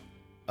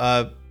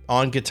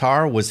on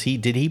guitar?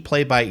 Did he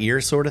play by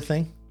ear sort of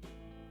thing?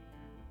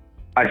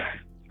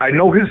 I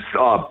know his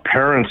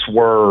parents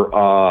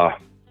were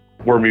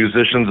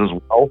musicians as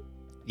well.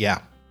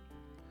 Yeah.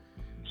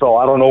 So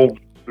I don't know,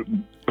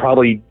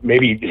 probably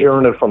maybe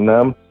hearing it from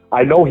them.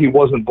 I know he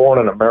wasn't born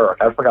in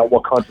America. I forgot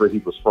what country he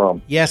was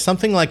from. Yeah,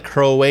 something like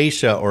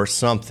Croatia or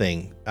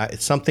something.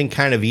 Something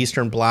kind of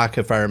Eastern Bloc,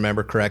 if I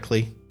remember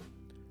correctly.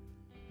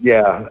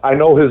 Yeah, I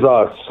know his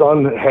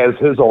son has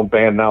his own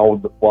band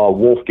now,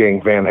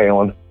 Wolfgang Van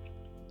Halen.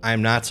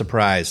 I'm not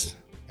surprised.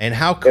 And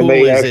how cool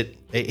is it?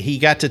 He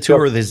got to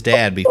tour with his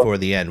dad before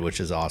the end, which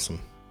is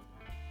awesome.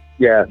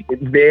 Yeah,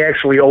 they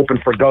actually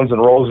opened for Guns N'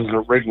 Roses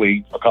at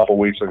Wrigley a couple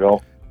weeks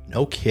ago.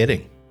 No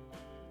kidding.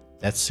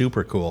 That's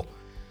super cool.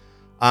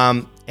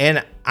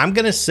 And I'm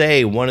going to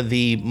say one of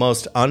the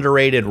most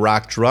underrated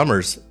rock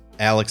drummers,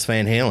 Alex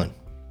Van Halen.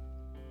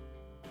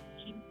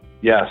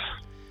 Yes.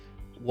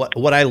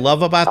 What I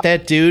love about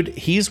that dude,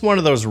 he's one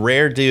of those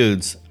rare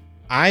dudes.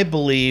 I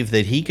believe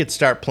that he could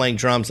start playing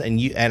drums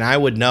and I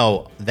would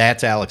know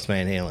that's Alex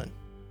Van Halen.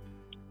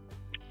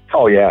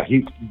 Oh yeah,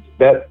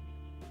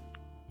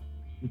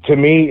 to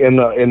me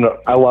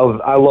I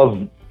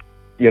love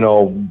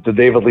the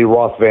David Lee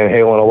Roth Van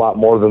Halen a lot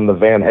more than the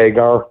Van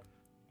Hagar.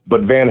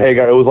 But Van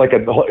Hagar, it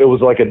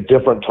was like a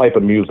different type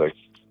of music.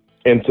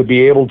 And to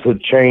be able to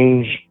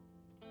change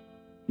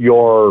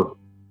your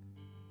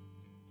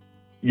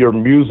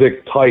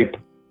music type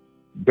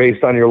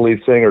based on your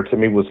lead singer, to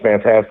me, was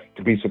fantastic.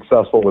 To be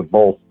successful with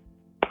both.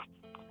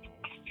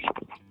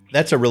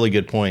 That's a really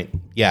good point.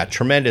 Yeah,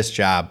 tremendous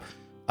job.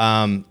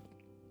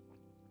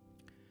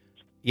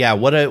 Yeah,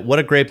 what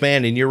a great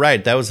band. And you're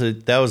right, that was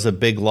a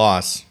big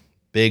loss.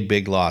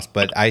 Big loss.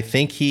 But I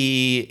think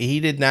he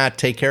did not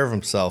take care of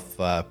himself,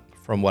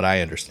 from what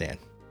I understand.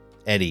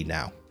 Eddie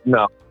now.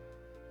 No.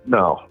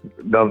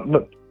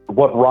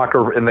 What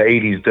rocker in the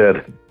 80s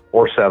did,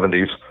 or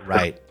 70s.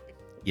 Right.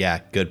 Yeah,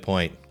 good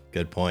point.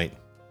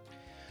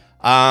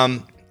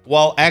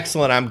 Well,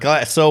 excellent. I'm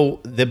glad. So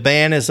the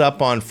band is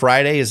up on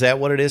Friday. Is that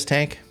what it is,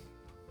 Tank?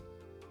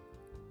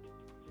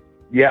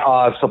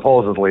 Yeah,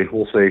 supposedly.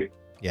 We'll see.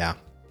 Yeah.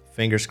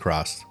 Fingers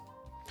crossed.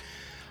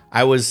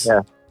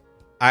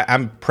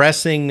 I'm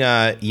pressing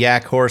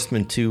Yak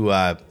Horseman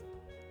to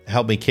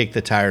help me kick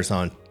the tires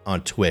on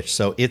Twitch.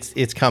 So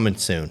it's coming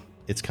soon.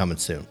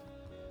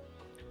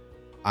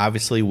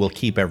 Obviously, we'll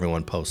keep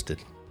everyone posted.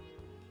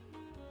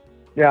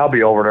 Yeah, I'll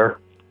be over there.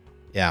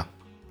 Yeah,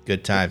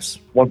 good times.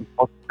 Once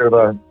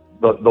the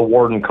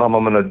warden come,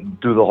 I'm going to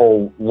do the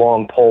whole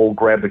long pole,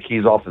 grab the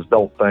keys off his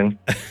belt thing.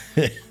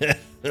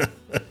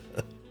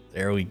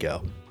 There we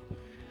go.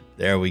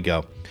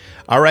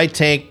 All right,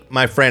 Tank,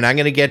 my friend, I'm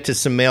going to get to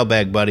some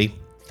mailbag, buddy.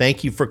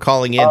 Thank you for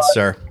calling in,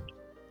 sir.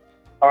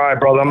 All right,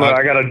 brother.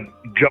 I got to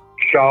jump,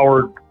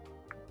 shower,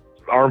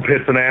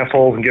 armpits and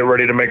assholes, and get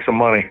ready to make some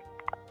money.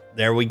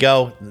 There we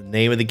go. The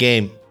name of the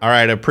game. All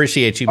right, I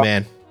appreciate you,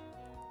 man.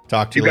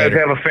 Talk to you later. You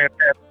guys have a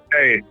fantastic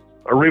day.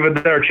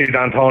 Arrivederci,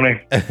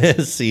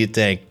 D'Antoni. See you,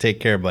 Tank.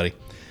 Take care, buddy.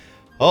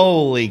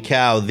 Holy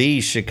cow,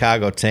 the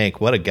Chicago Tank.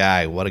 What a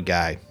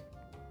guy.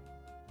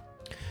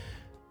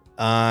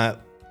 I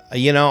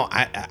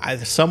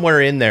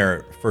somewhere in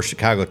there for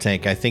Chicago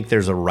Tank, I think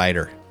there's a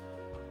writer.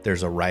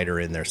 There's a writer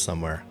in there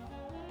somewhere.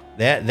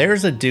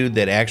 There's a dude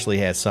that actually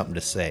has something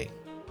to say.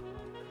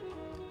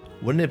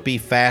 Wouldn't it be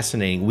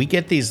fascinating? We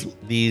get these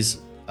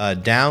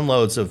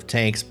downloads of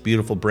Tank's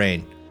beautiful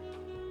brain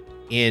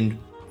in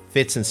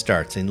fits and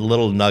starts, in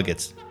little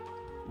nuggets.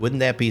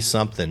 Wouldn't that be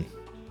something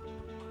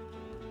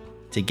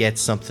to get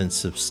something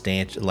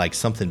substantial, like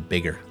something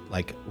bigger?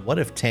 Like, what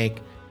if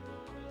Tank,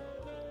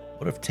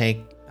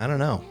 I don't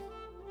know,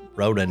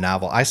 wrote a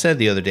novel? I said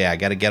the other day, I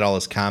got to get all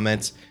his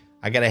comments.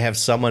 I got to have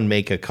someone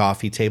make a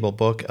coffee table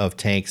book of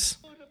Tank's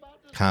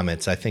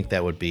comments. I think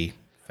that would be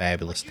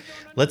fabulous.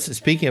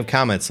 Speaking of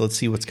comments, let's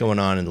see what's going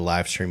on in the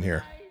live stream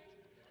here.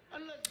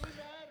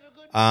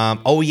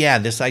 Oh yeah,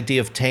 this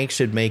idea of Tank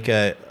should make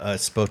a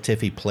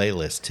Spotify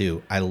playlist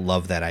too. I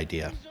love that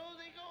idea.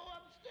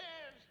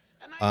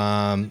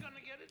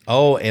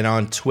 Oh, and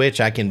on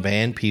Twitch I can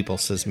ban people,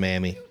 says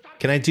Mammy.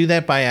 Can I do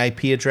that by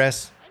IP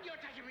address?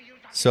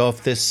 So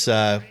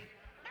why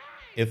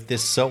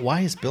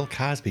is Bill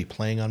Cosby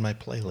playing on my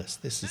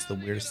playlist? This is the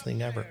weirdest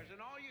thing ever.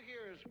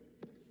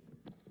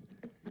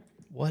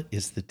 What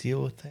is the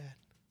deal with that?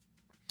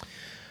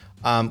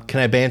 Can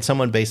I ban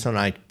someone based on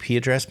IP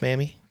address,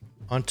 Mammy?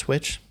 On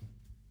Twitch?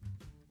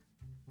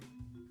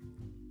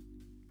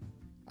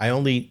 I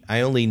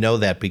only know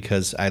that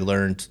because I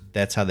learned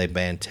that's how they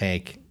ban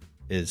Tank.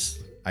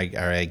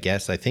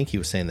 I think he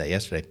was saying that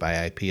yesterday,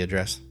 by IP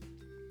address.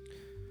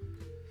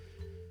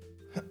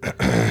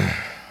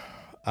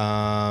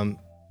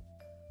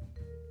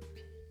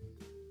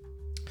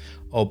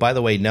 Oh, by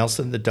the way,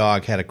 Nelson the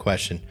dog had a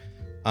question.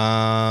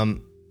 Are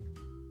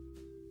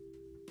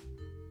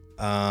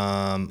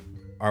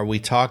we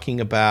talking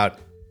about?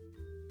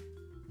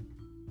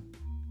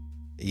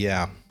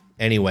 Yeah.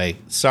 Anyway,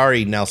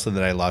 sorry, Nelson,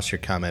 that I lost your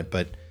comment,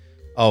 but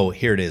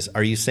here it is.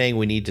 Are you saying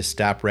we need to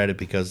stop Reddit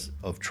because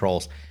of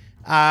trolls?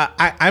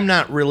 I'm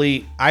not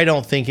really. I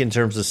don't think in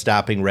terms of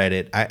stopping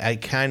Reddit. I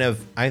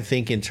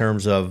think in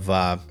terms of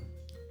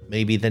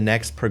maybe the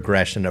next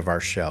progression of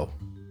our show.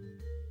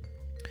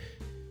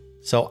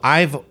 So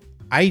I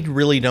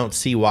really don't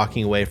see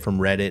walking away from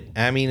Reddit.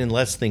 I mean,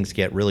 unless things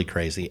get really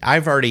crazy.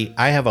 I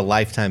have a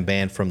lifetime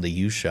ban from the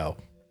U Show,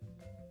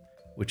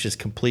 which is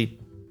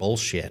complete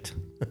bullshit.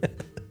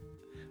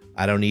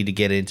 I don't need to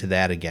get into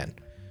that again.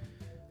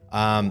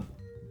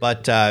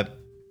 But I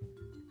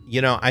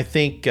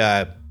think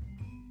I'll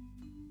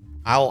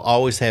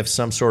always have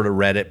some sort of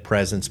Reddit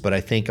presence, but I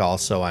think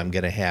also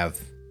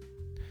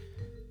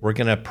we're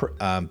going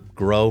to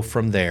grow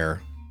from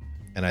there.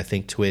 And I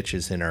think Twitch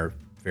is in our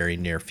very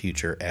near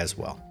future as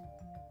well.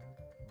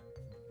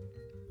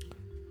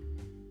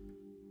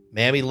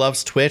 Mammy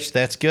loves Twitch.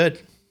 That's good.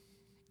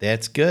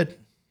 That's good.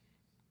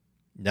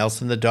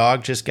 Nelson the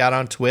dog just got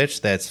on Twitch.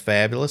 That's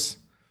fabulous.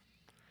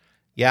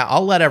 Yeah,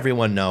 I'll let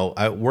everyone know.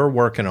 We're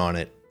working on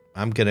it.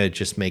 I'm going to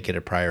just make it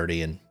a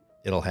priority, and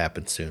it'll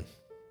happen soon.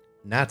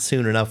 Not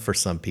soon enough for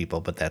some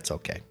people, but that's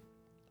okay.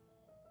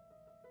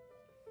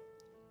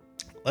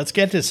 Let's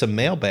get to some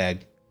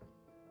mailbag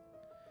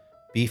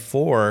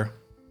before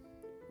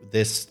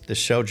the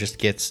show just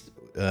gets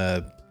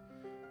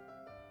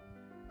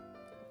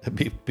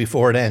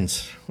before it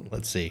ends.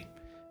 Let's see.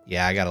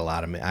 Yeah, I got a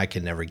lot of I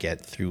can never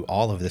get through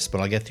all of this,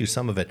 but I'll get through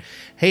some of it.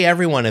 Hey,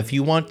 everyone, if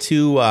you want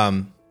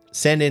to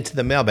send into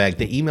the mailbag,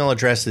 the email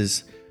address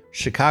is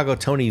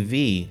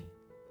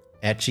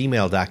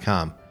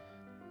chicagotonyv@gmail.com.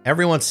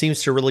 Everyone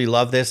seems to really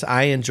love this.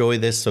 I enjoy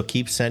this, so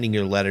keep sending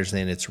your letters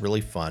in. It's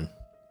really fun.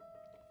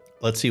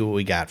 Let's see what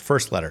we got.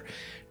 First letter.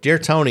 Dear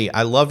Tony,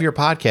 I love your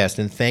podcast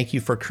and thank you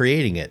for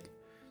creating it.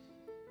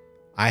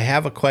 I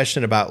have a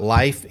question about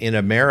life in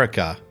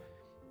America.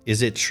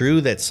 Is it true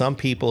that some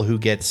people who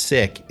get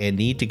sick and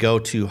need to go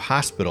to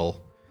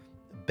hospital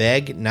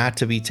beg not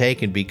to be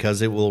taken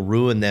because it will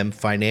ruin them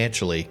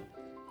financially?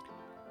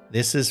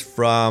 This is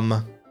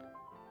from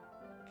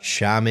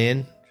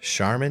Chamin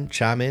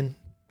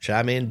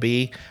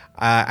B.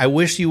 I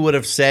wish you would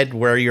have said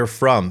where you're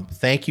from.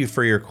 Thank you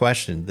for your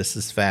question. This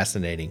is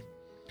fascinating.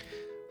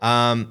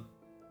 I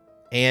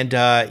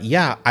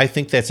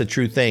think that's a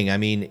true thing. I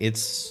mean,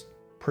 it's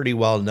pretty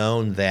well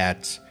known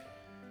that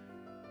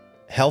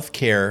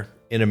healthcare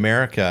in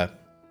America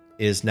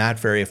is not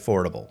very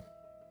affordable.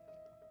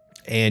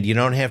 And you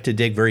don't have to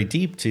dig very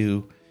deep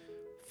to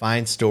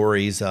find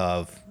stories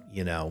of,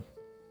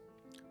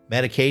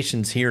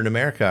 medications here in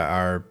America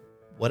are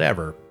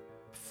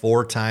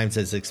 4 times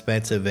as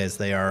expensive as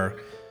they are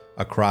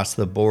across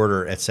the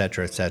border, et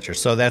cetera, et cetera.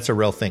 So that's a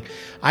real thing.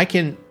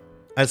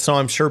 So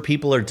I'm sure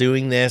people are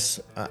doing this.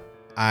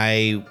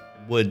 I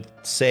would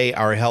say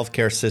our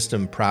healthcare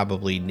system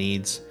probably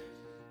needs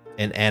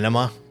an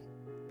enema,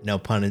 no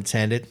pun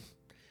intended.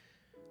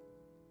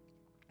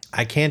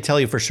 I can't tell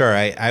you for sure.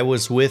 I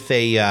was with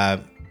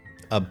a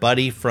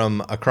buddy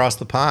from across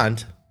the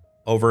pond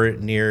over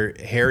near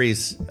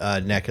Harry's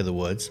neck of the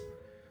woods.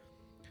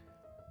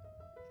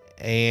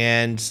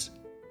 And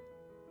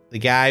the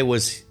guy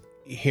was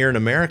here in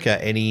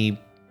America and he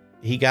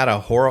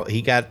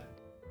got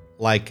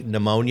like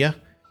pneumonia,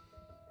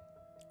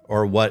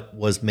 or what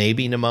was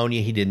maybe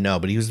pneumonia. He didn't know,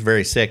 but he was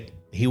very sick.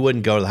 He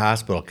wouldn't go to the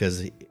hospital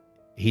because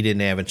he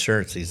didn't have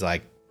insurance. He's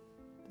like,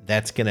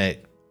 that's going to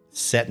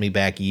set me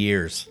back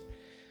years.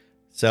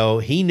 So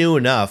he knew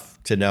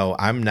enough to know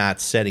I'm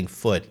not setting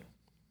foot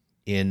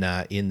in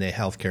the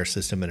healthcare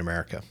system in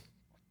America.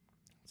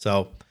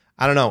 So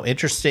I don't know.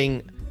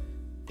 Interesting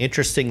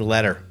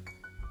letter.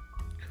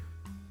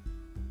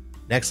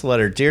 Next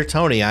letter. Dear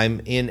Tony,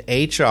 I'm in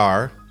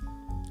HR,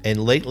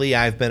 and lately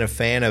I've been a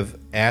fan of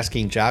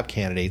asking job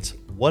candidates,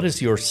 what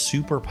is your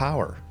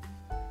superpower?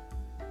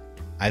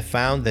 I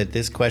found that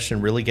this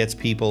question really gets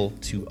people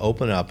to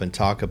open up and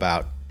talk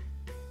about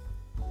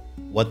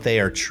what they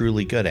are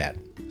truly good at.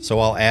 So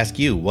I'll ask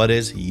you, what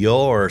is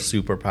your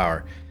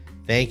superpower?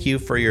 Thank you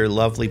for your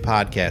lovely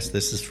podcast.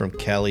 This is from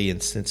Kelli in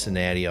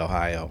Cincinnati,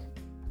 Ohio.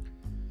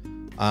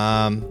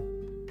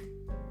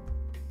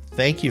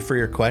 Thank you for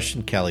your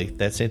question, Kelli.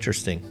 That's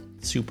interesting.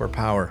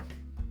 Superpower.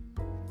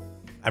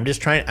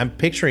 I'm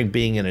picturing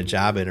being in a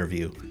job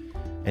interview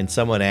and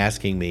someone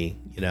asking me,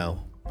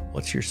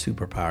 what's your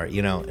superpower?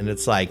 And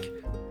it's like,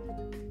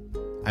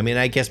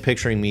 I guess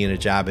picturing me in a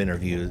job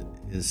interview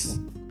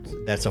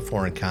that's a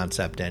foreign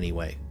concept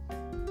anyway.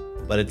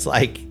 But it's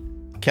like,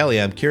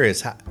 Kelli, I'm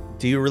curious,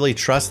 do you really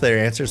trust their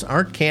answers?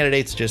 Aren't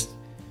candidates just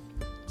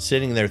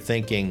sitting there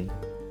thinking,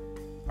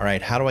 All right,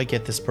 how do I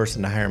get this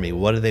person to hire me?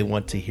 What do they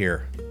want to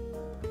hear?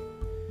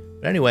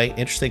 But anyway,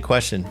 interesting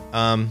question.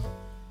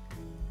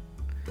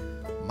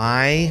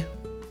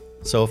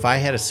 So if I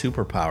had a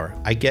superpower,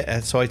 I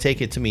take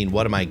it to mean,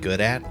 what am I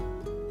good at?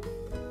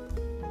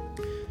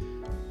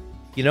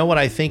 You know what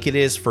I think it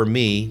is for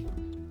me,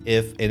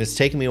 and it's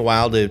taken me a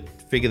while to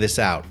figure this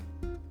out.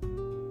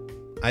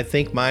 I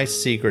think my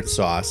secret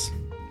sauce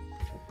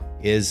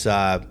is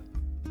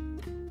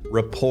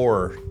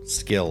rapport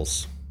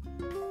skills.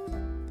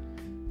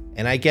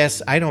 And I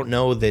guess I don't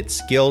know that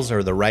skills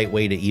are the right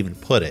way to even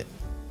put it,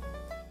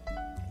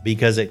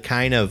 because it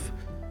kind of,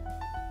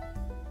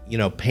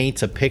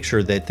 paints a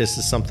picture that this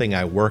is something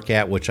I work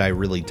at, which I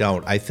really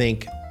don't. I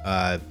think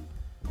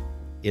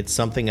it's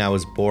something I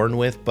was born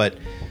with, but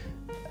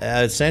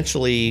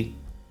essentially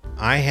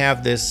I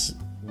have this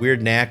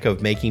weird knack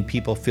of making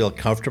people feel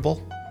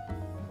comfortable.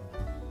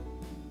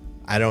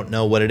 I don't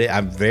know what it is.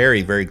 I'm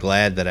very, very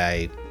glad that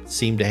I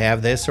seem to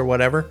have this or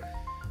whatever,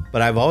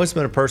 but I've always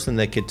been a person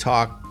that could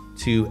talk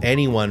to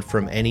anyone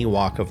from any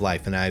walk of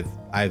life, and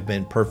I've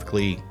been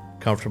perfectly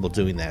comfortable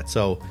doing that.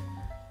 So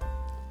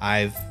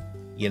I've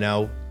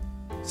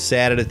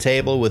sat at a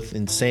table with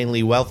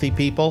insanely wealthy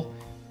people,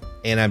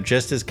 and I'm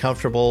just as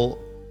comfortable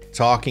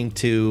talking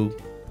to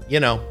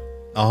a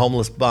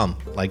homeless bum.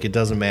 Like, it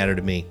doesn't matter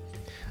to me.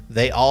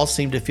 They all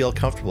seem to feel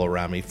comfortable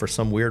around me for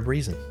some weird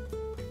reason.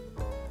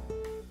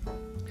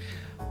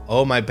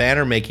 Oh, my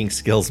banner making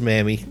skills,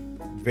 Mammy.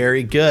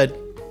 Very good.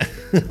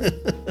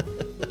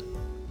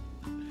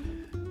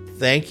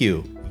 Thank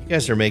you. You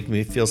guys are making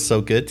me feel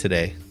so good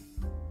today.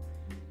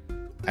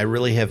 I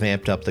really have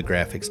amped up the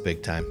graphics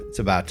big time. It's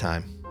about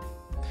time.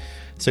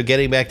 So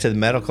getting back to the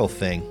medical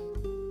thing.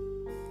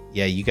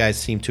 Yeah, you guys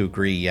seem to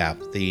agree. Yeah,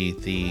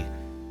 the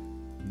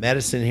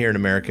medicine here in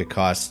America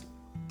costs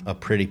a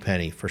pretty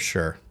penny for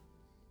sure.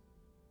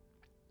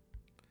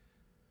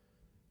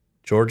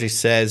 Georgie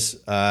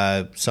says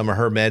some of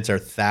her meds are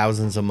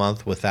thousands a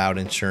month without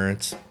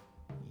insurance.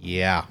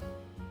 Yeah.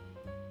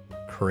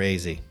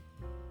 Crazy.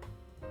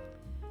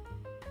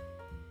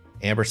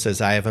 Amber says,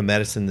 I have a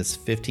medicine that's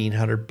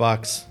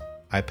 $1,500.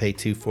 I pay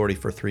 $240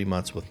 for 3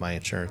 months with my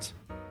insurance.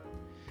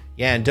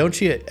 Yeah, and don't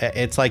you,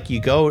 it's like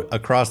you go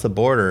across the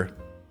border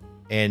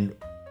and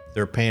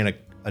they're paying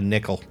a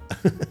nickel.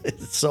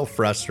 It's so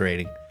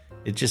frustrating.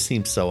 It just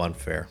seems so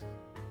unfair.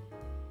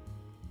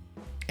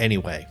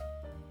 Anyway,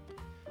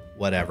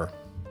 whatever.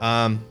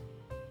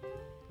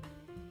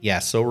 Yeah,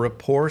 so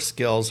rapport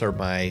skills are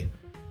my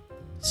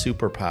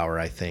superpower,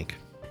 I think.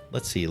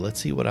 Let's see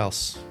what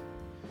else.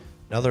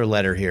 Another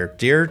letter here.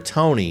 Dear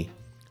Tony,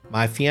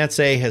 my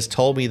fiance has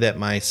told me that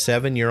my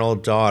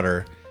 7-year-old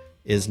daughter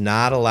is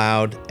not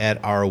allowed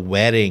at our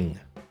wedding.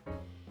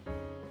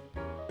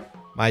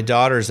 My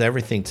daughter's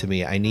everything to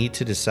me. I need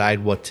to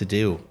decide what to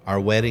do.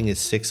 Our wedding is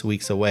 6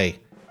 weeks away.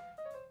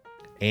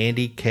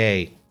 Andy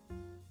K.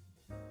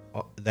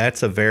 Oh,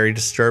 that's a very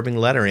disturbing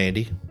letter,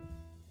 Andy.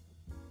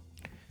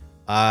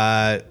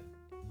 Pepperonis.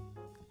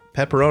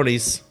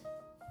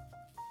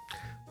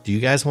 Do you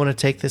guys want to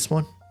take this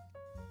one?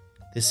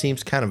 This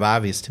seems kind of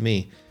obvious to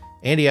me.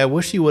 Andy, I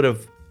wish you would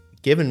have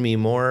given me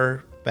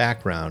more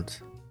background.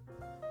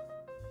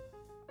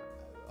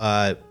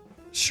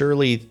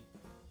 Surely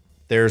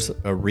there's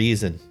a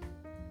reason,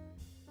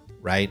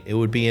 right? It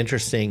would be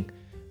interesting.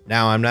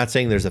 Now, I'm not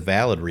saying there's a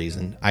valid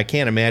reason. I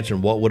can't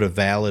imagine what would a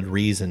valid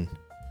reason.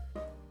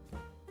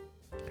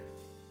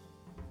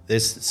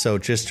 So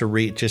just to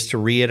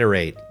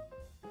reiterate,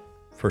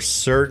 for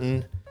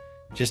certain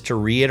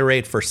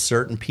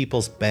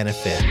people's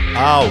benefit.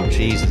 Oh,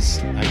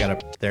 Jesus.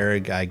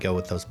 There I go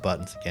with those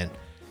buttons again.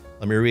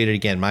 Let me read it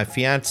again. My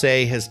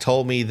fiance has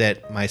told me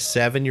that my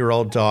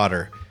 7-year-old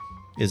daughter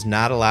is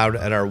not allowed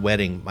at our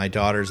wedding. My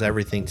daughter's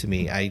everything to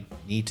me. I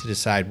need to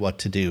decide what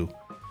to do.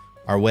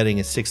 Our wedding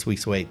is 6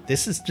 weeks away.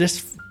 This is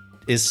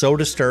so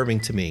disturbing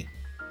to me.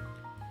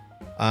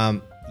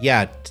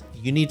 Yeah,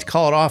 you need to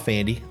call it off,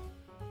 Andy.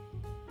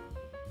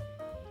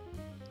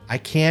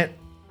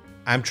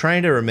 I'm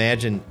trying to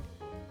imagine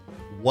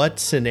what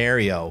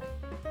scenario.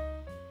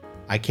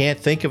 I can't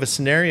think of a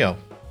scenario.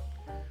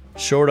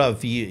 Short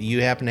of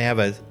you happen to have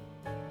a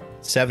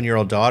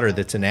 7-year-old daughter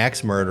that's an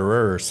axe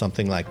murderer or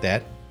something like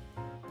that.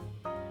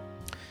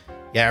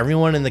 Yeah,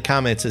 everyone in the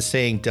comments is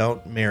saying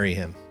don't marry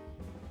him.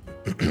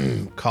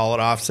 Call it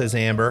off, says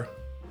Amber.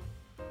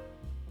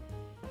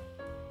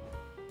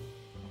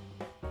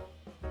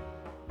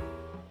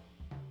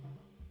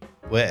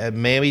 Well,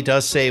 Mammy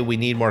does say we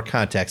need more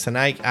context, and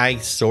I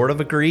sort of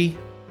agree.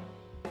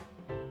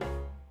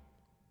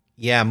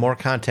 Yeah, more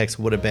context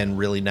would have been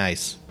really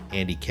nice,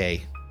 Andy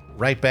K.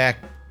 Right back,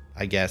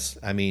 I guess.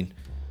 I mean,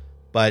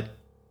 but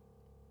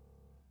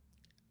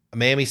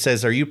Mammy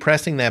says, "Are you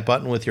pressing that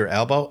button with your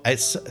elbow?"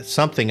 It's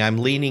something. I'm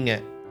leaning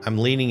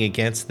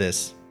against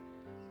this,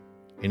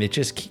 and it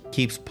just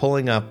keeps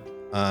pulling up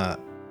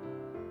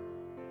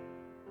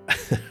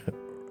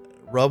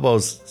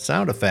Robo's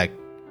sound effect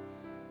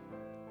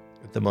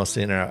at the most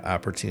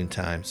inopportune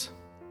times.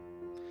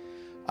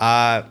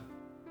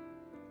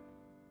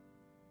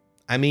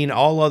 I mean,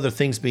 all other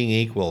things being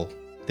equal,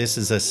 This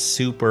is a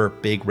super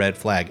big red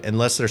flag,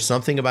 unless there's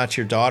something about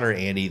your daughter,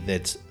 Andy,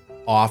 that's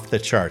off the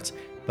charts.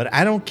 But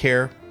I don't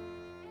care.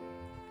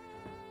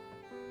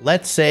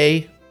 Let's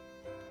say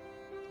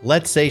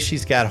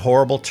she's got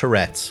horrible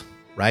Tourette's,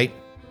 right?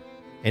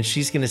 And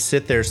she's going to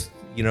sit there,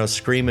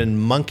 screaming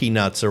monkey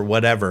nuts or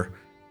whatever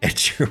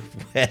at your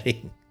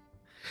wedding.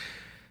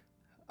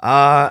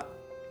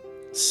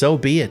 So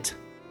be it.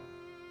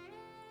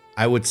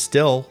 I would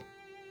still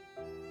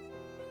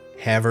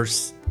have her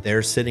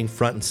there sitting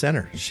front and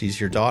center. She's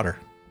your daughter.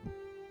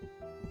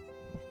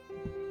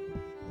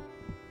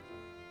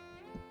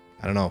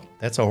 I don't know.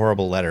 That's a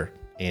horrible letter,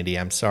 Andy.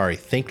 I'm sorry.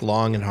 Think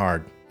long and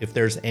hard. If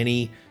there's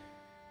any,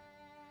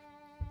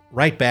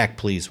 write back,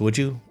 please, would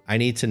you? I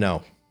need to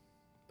know.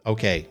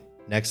 Okay,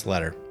 next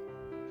letter.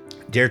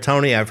 Dear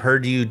Tony, I've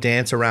heard you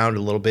dance around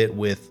a little bit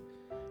with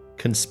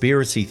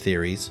conspiracy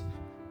theories,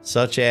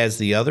 such as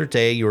the other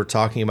day you were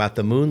talking about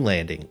the moon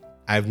landing.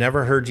 I've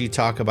never heard you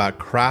talk about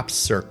crop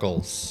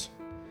circles.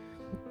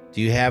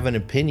 Do you have an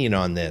opinion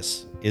on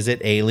this? Is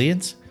it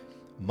aliens?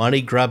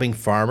 Money-grubbing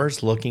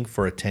farmers looking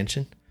for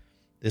attention?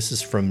 This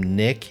is from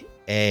Nick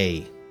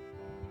A.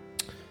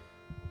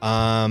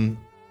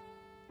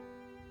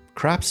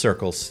 Crop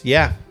circles.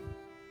 Yeah.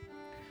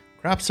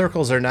 Crop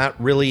circles are not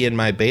really in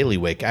my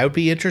bailiwick. I would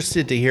be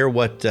interested to hear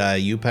what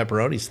you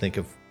pepperonis think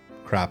of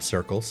crop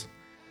circles.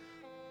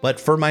 But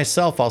for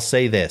myself, I'll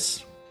say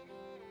this.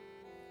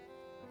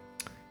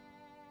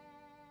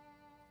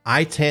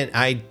 I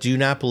do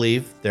not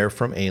believe they're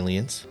from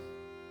aliens.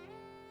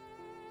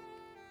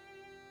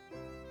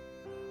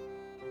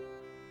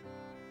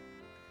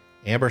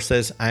 Amber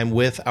says, I'm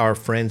with our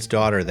friend's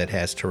daughter that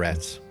has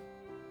Tourette's.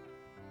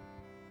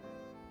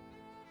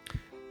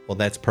 Well,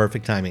 that's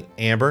perfect timing.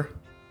 Amber,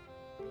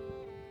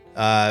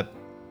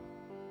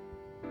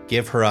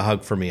 give her a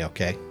hug for me,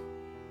 okay?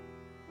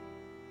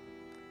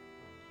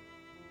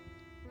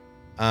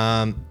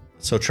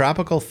 So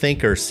Tropical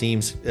Thinker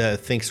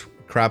thinks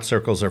crop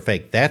circles are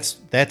fake.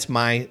 That's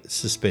my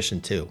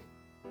suspicion too.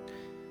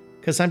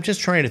 Because I'm just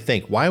trying to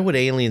think, why would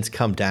aliens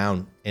come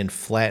down and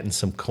flatten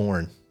some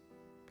corn?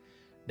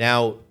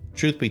 Now,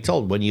 truth be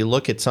told, when you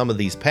look at some of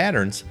these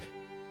patterns,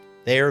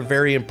 they are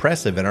very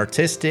impressive and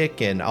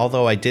artistic. And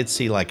although I did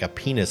see like a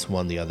penis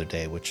one the other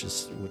day, which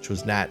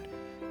was not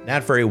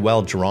very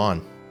well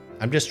drawn.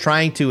 I'm just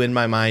trying to, in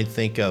my mind,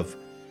 think of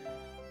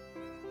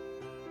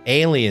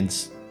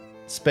aliens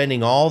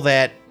spending all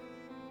that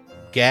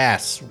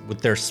gas with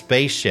their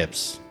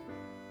spaceships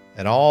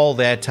and all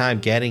that time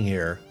getting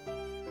here,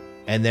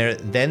 and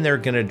then they're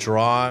going to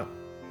draw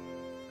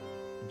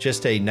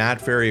just a not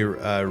very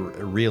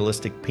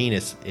realistic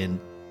penis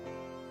in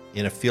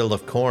a field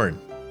of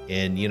corn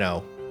in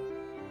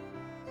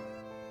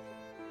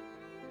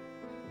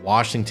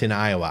Washington,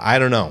 Iowa. I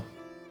don't know.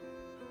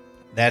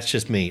 That's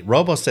just me.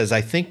 Robo says,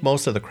 I think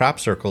most of the crop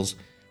circles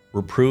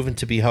were proven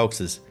to be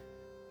hoaxes.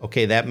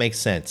 Okay, that makes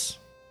sense.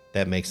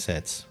 That makes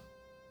sense.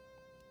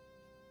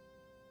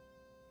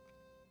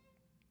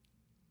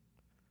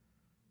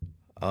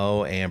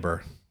 Oh,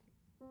 Amber.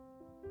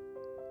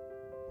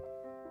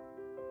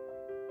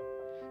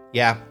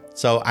 Yeah,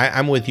 so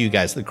I'm with you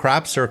guys. The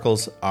crop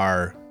circles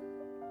are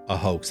a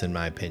hoax, in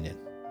my opinion.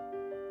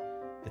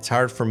 It's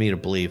hard for me to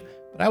believe,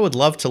 but I would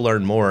love to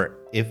learn more.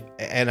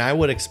 And I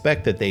would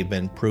expect that they've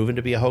been proven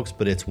to be a hoax,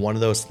 but it's one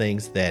of those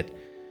things that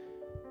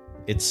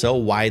it's so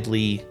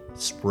widely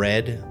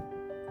spread,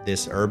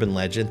 this urban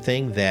legend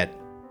thing, that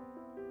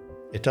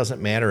it doesn't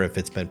matter if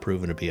it's been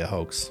proven to be a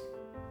hoax.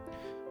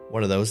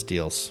 One of those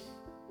deals.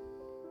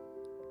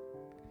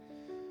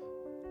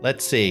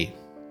 Let's see.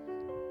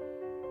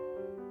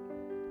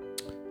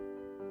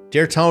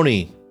 Dear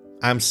Tony,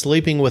 I'm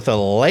sleeping with a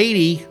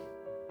lady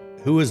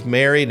who is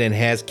married and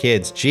has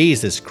kids.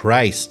 Jesus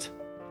Christ.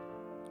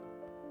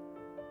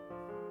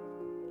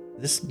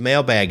 This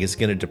mailbag is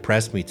going to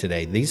depress me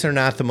today. These are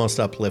not the most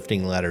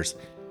uplifting letters.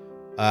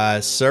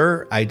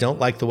 Sir, I don't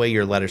like the way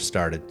your letter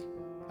started.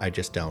 I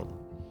just don't.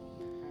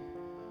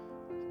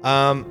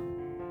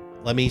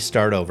 Let me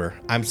start over.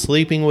 I'm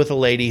sleeping with a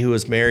lady who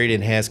is married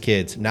and has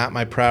kids. Not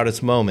my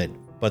proudest moment,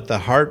 but the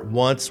heart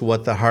wants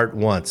what the heart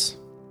wants.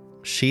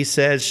 She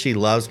says she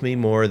loves me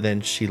more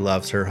than she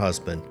loves her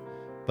husband,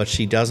 but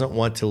she doesn't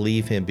want to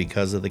leave him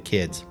because of the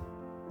kids.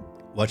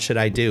 What should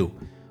I do?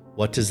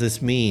 What does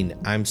this mean?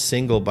 I'm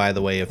single, by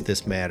the way, if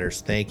this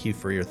matters. Thank you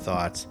for your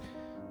thoughts.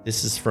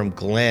 This is from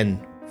Glenn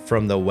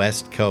from the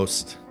West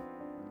Coast.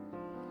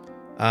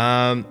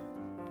 Yeah,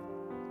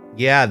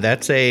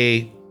 that's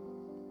a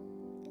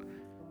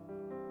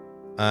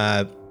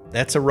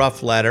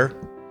rough letter.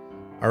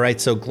 All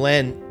right, so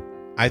Glenn,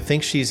 I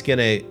think she's going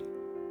to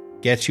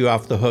get you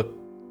off the hook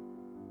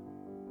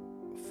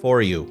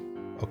for you.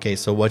 Okay,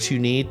 so what you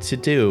need to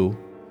do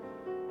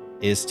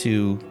is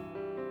to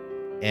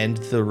end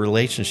the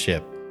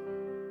relationship,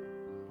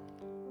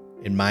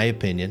 in my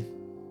opinion.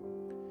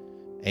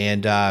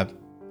 And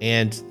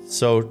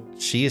so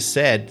she has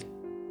said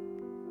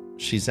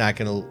she's not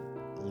going to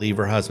leave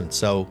her husband.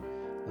 So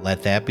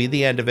let that be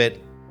the end of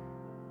it.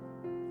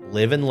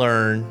 Live and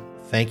learn.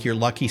 Thank your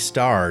lucky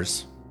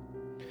stars.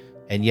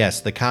 And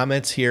yes, the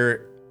comments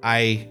here,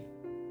 I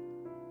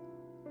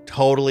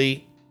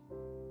totally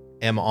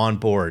am on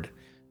board.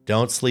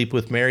 Don't sleep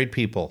with married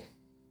people.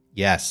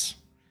 Yes.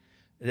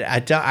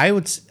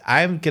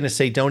 I'm going to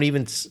say don't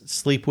even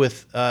sleep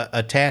with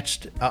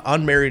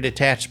unmarried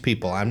attached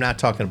people. I'm not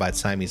talking about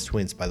Siamese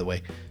twins, by the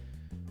way.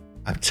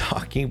 I'm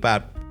talking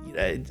about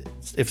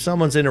if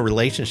someone's in a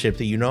relationship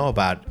that you know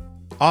about,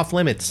 off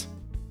limits.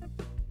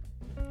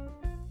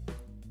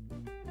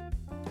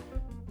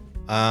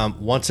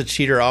 Once a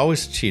cheater,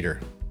 always a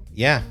cheater.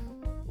 Yeah.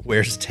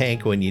 Where's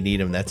Tank when you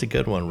need him? That's a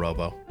good one,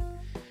 Robo.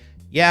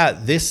 Yeah,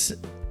 this,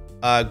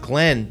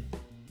 Glenn,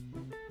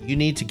 you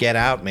need to get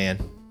out, man.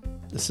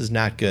 This is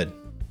not good.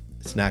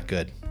 It's not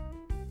good.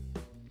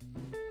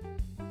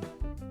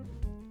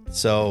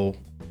 So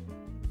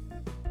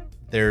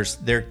this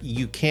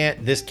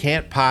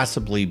can't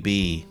possibly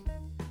be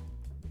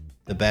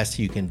the best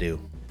you can do,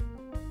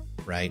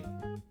 right?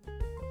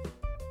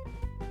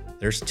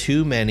 There's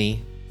too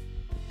many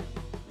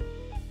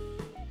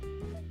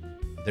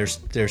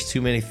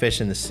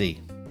fish in the sea.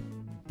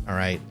 All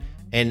right.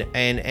 And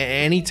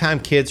anytime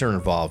kids are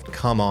involved,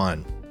 come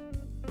on.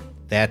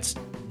 That's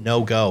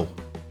no go.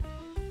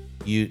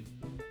 You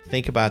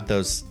think about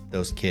those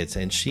kids,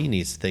 and she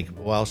needs to think,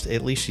 well,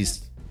 at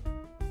least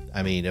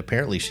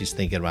apparently she's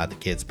thinking about the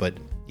kids, but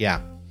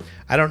yeah,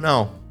 I don't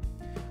know.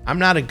 I'm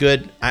not a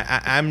good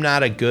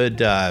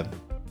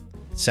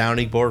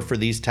sounding board for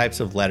these types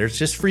of letters.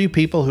 Just for you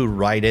people who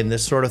write in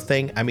this sort of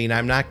thing,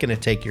 I'm not going to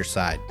take your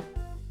side.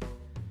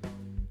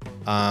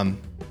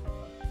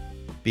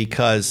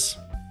 Because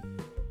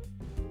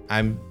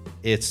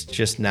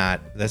that's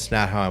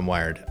not how I'm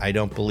wired. I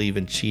don't believe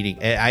in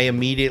cheating. I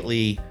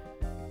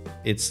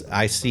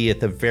see at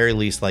the very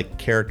least like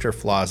character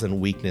flaws and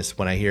weakness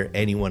when I hear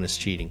anyone is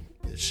cheating.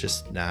 It's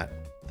just not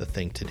the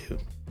thing to do.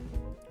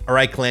 All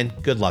right, Glenn,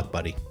 good luck,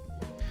 buddy.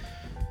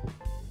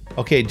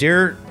 Okay,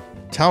 dear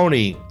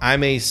Tony,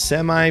 I'm a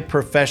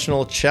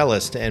semi-professional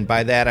cellist, and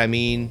by that I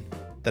mean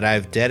that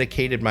I've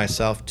dedicated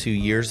myself to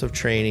years of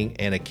training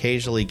and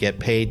occasionally get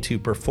paid to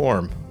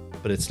perform,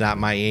 but it's not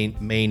my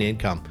main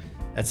income.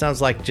 That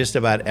sounds like just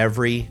about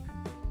every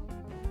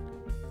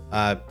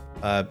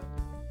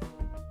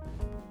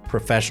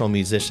professional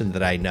musician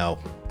that I know.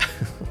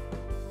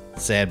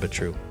 Sad but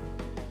true.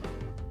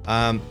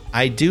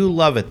 I do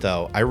love it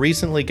though. I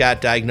recently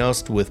got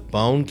diagnosed with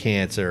bone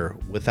cancer.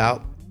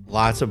 Without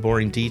lots of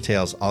boring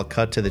details, I'll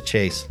cut to the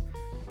chase.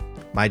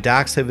 My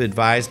docs have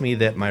advised me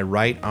that my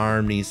right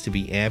arm needs to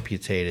be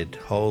amputated.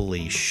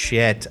 Holy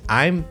shit.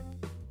 I'm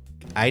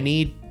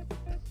gonna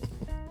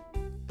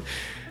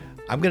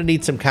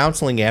need some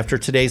counseling after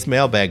today's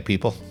mailbag,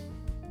 people.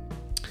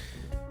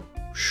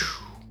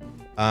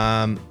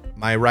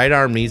 My right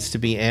arm needs to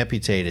be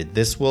amputated.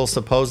 This will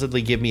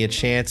supposedly give me a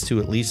chance to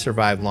at least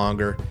survive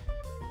longer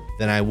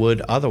than I would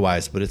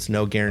otherwise, but it's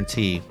no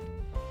guarantee.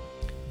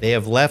 They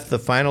have left the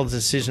final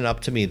decision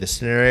up to me. The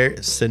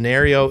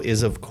scenario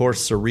is, of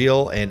course,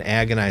 surreal and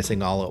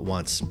agonizing all at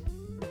once.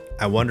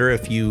 I wonder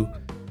if you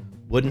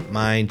wouldn't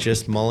mind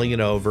just mulling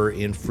it over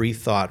in free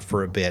thought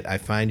for a bit. I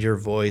find your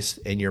voice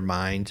and your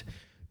mind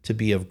to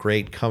be of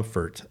great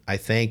comfort. I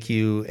thank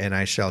you, and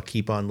I shall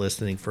keep on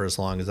listening for as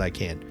long as I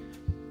can.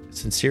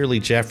 Sincerely,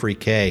 Jeffrey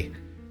K.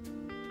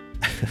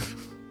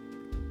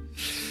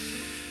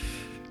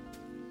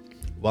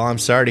 Well, I'm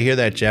sorry to hear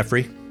that,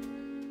 Jeffrey.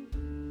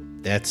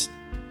 That's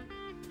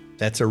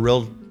a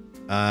real,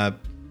 that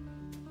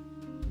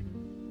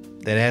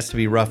has to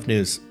be rough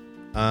news.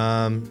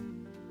 And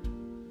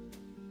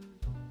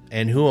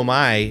who am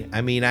I?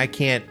 I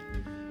can't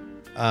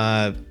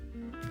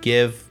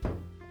give.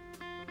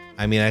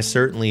 I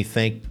certainly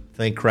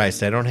thank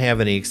Christ. I don't have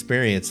any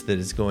experience that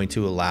is going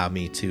to allow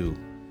me to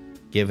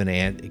give an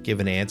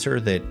answer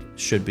that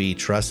should be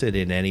trusted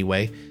in any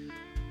way.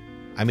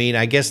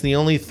 I guess the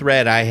only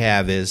thread I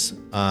have is,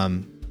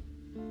 I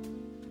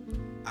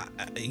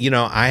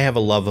have a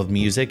love of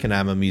music and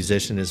I'm a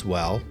musician as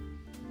well.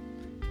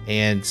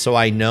 And so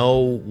I know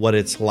what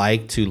it's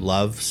like to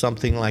love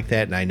something like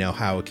that, and I know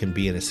how it can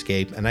be an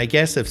escape. And I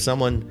guess if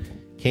someone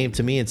came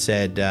to me and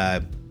said,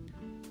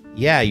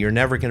 yeah, you're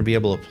never going to be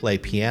able to play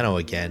piano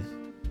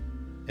again,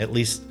 at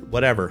least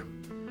whatever,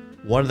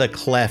 one of the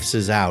clefs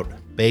is out,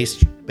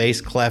 bass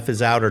clef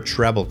is out or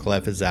treble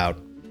clef is out,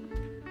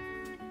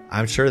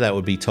 I'm sure that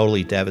would be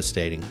totally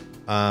devastating.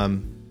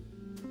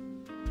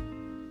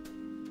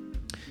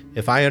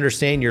 If I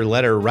understand your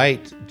letter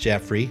right,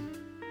 Jeffrey,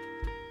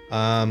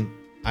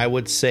 I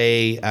would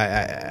say,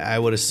 I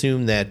would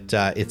assume that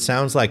it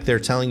sounds like they're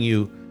telling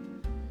you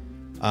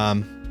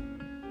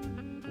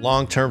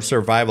long-term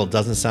survival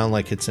doesn't sound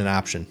like it's an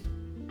option.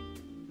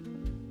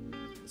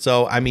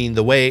 So,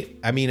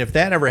 if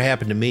that ever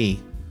happened to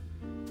me,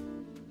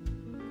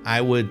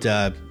 I would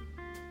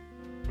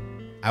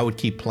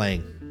keep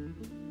playing.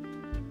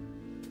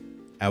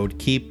 I would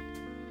keep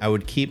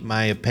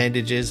my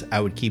appendages.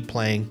 I would keep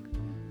playing.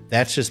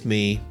 That's just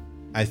me.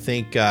 I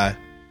think,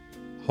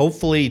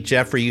 hopefully,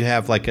 Jeffrey, you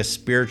have like a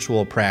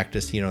spiritual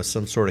practice,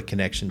 some sort of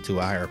connection to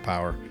a higher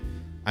power.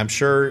 I'm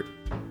sure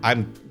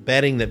I'm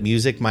betting that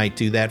music might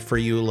do that for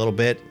you a little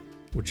bit,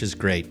 which is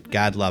great.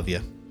 God love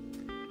you.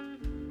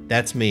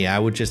 That's me. I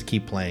would just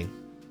keep playing,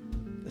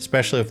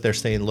 especially if they're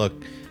saying, look,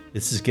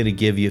 this is going to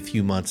give you a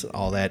few months,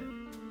 all that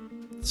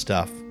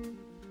stuff.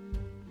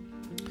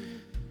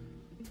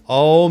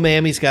 Oh,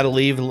 Mammy's got to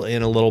leave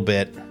in a little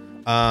bit.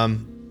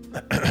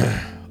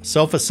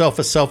 Sofa.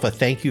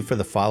 Thank you for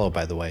the follow,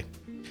 by the way.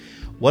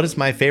 What is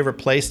my favorite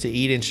place to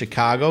eat in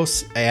Chicago?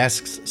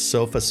 Asks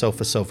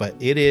Sofa.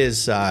 It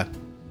is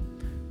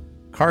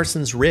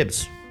Carson's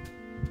Ribs.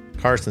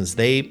 Carson's.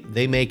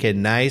 They make a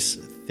nice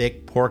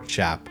thick pork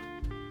chop.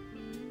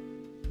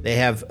 They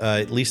have,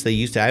 at least they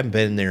used to. I haven't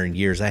been there in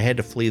years. I had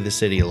to flee the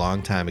city a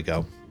long time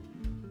ago.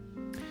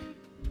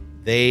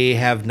 They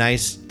have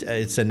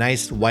it's a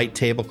nice white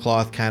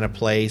tablecloth kind of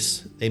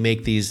place. They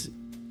make these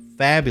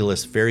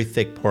fabulous, very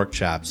thick pork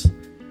chops.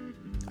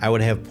 I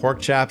would have pork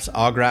chops,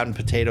 au gratin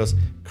potatoes.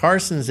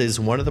 Carson's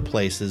is one of the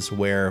places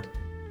where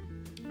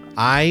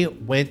I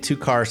went to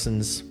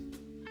Carson's.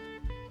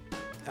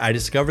 I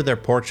discovered their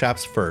pork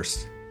chops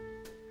first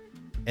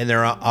and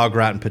their au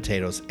gratin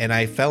potatoes. And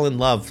I fell in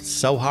love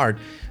so hard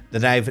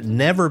that I've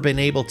never been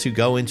able to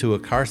go into a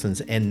Carson's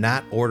and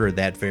not order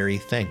that very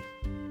thing.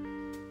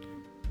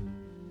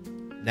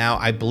 Now,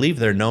 I believe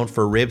they're known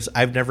for ribs.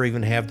 I've never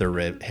even had their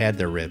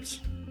ribs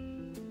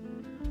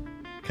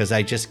because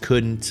I just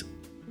couldn't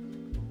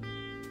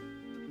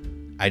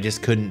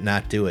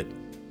not do it.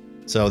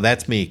 So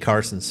that's me,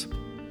 Carson's.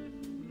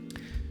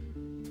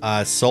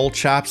 Soul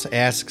Chops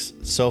asks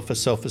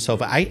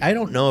Sofa. I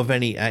don't know of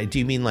any. Do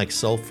you mean like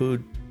soul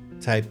food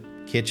type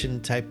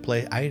kitchen type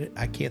place?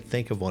 I can't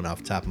think of one off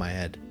the top of my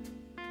head.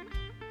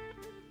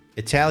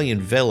 Italian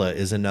Villa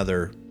is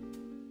another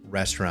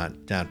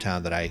restaurant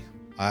downtown that I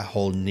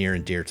hold near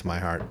and dear to my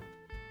heart.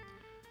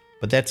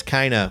 But that's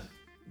kind of,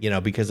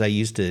 because I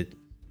used to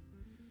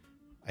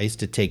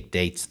take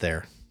dates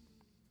there.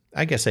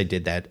 I guess I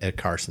did that at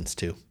Carson's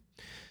too.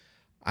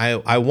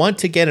 I want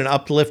to get an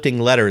uplifting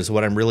letter is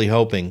what I'm really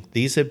hoping.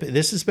 This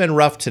has been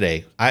rough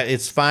today.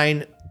 It's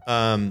fine.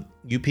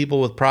 You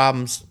people with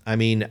problems, I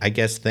mean, I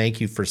guess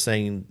thank you for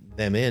sending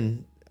them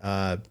in.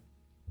 I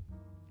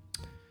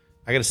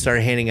got to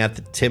start handing out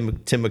the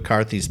Tim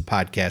McCarthy's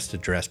podcast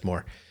address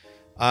more.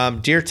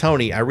 Dear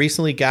Tony, I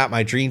recently got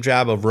my dream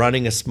job of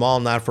running a small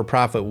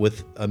not-for-profit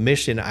with a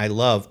mission I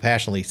love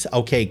passionately.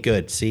 Okay,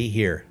 good. See,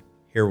 here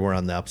we're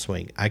on the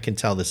upswing. I can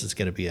tell this is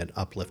going to be an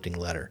uplifting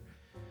letter.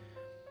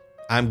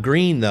 I'm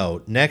green,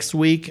 though. Next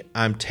week,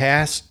 I'm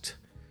tasked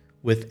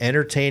with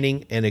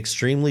entertaining an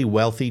extremely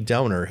wealthy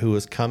donor who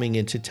is coming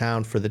into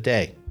town for the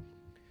day.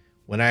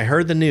 When I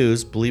heard the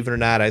news, believe it or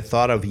not, I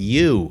thought of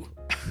you.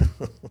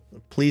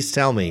 Please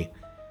tell me,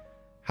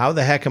 how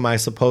the heck am I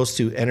supposed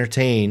to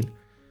entertain...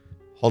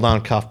 Hold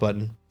on, cuff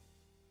button.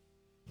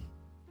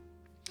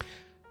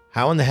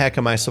 How in the heck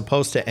am I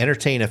supposed to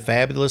entertain a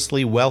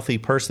fabulously wealthy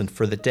person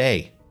for the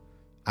day?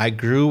 I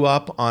grew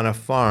up on a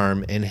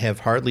farm and have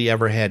hardly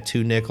ever had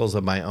 2 nickels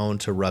of my own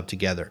to rub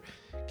together.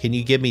 Can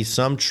you give me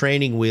some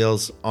training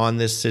wheels on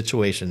this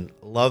situation?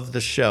 Love the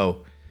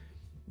show.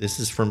 This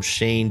is from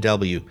Shane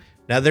W.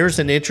 Now, there's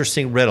an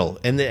interesting riddle.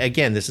 And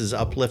again, this is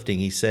uplifting.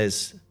 He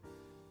says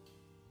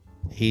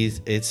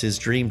it's his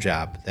dream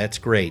job. That's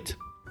great.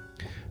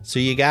 So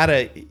you got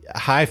a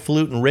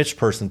highfalutin rich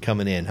person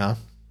coming in, huh?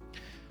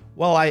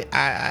 Well,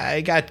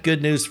 I got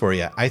good news for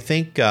you. I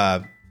think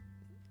I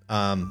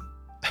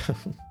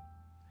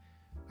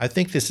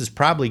think this is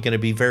probably going to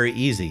be very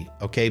easy,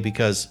 okay?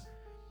 Because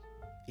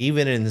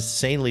even an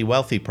insanely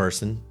wealthy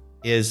person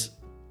is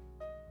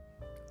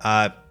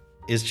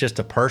just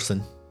a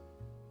person.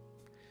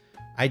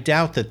 I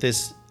doubt that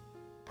this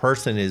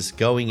person is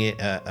going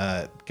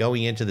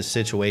into the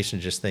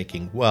situation just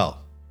thinking, well,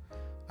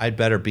 I'd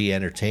better be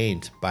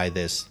entertained by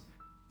this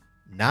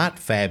not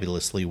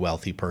fabulously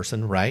wealthy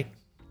person, right?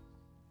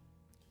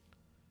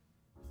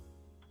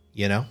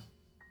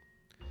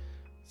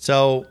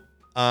 So,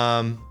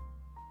 I'm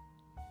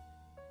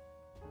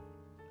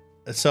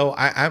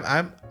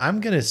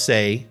gonna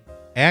say,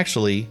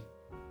 actually,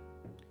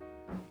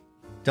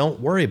 don't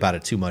worry about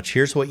it too much.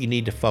 Here's what you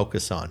need to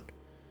focus on.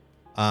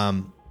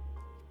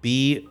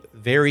 Be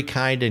very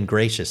kind and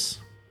gracious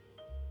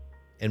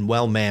and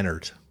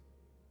well-mannered.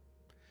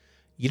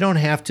 You don't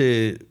have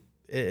to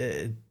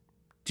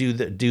do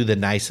the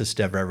nicest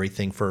of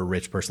everything for a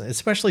rich person,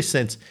 especially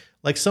since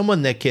like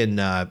someone that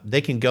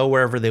they can go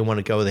wherever they want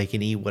to go. They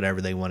can eat whatever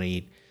they want to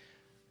eat.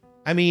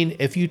 I mean,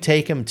 if you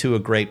take them to a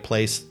great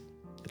place,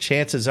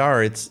 chances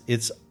are it's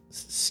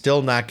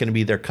still not going to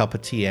be their cup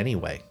of tea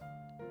anyway.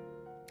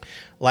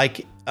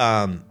 Like,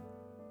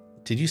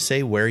 did you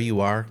say where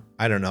you are?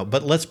 I don't know,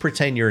 but let's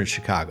pretend you're in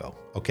Chicago.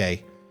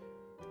 Okay.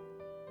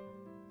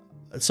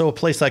 So a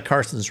place like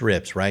Carson's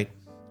Ribs, right?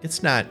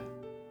 It's not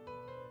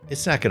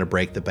going to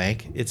break the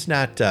bank. It's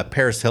not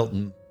Paris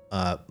Hilton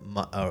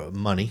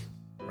money,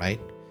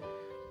 right?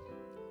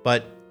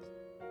 But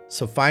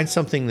so find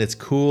something that's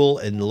cool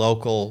and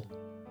local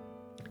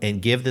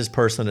and give this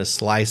person a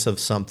slice of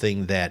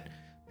something that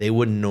they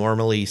wouldn't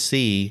normally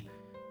see.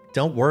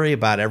 Don't worry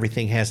about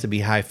everything has to be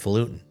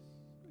highfalutin.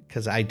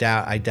 because I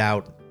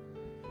doubt.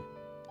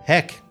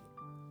 Heck,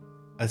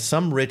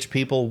 some rich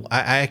people.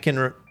 I can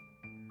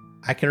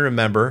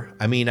remember.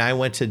 I mean,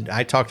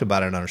 I talked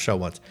about it on a show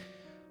once.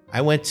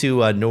 I went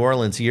to New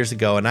Orleans years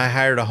ago, and I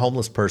hired a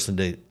homeless person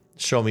to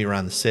show me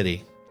around the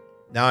city.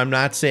 Now, I'm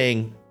not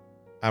saying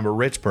I'm a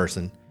rich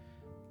person.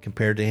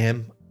 Compared to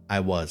him, I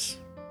was.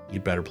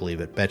 You'd better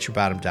believe it. Bet your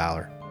bottom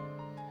dollar.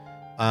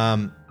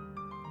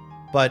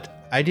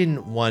 But I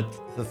didn't want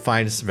the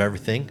finest of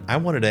everything. I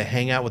wanted to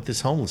hang out with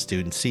this homeless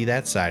dude and see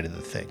that side of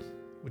the thing,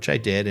 which I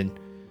did. And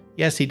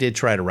yes, he did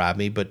try to rob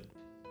me, but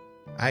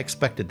I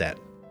expected that.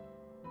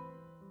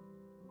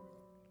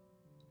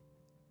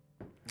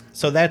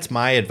 So that's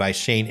my advice,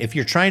 Shane. If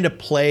you're trying to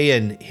play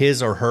in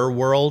his or her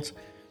world,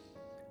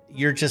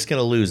 you're just going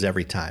to lose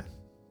every time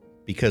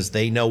because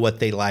they know what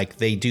they like.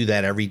 They do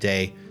that every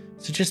day.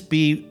 So just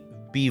be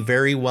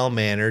very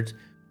well-mannered,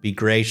 be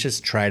gracious,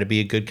 try to be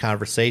a good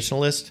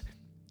conversationalist.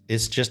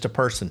 It's just a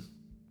person,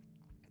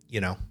 you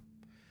know.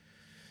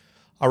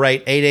 All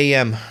right, 8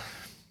 a.m.,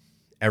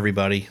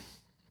 everybody.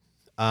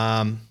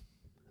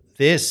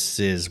 This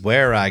is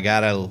where I got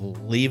to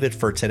leave it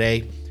for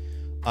today.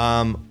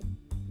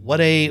 What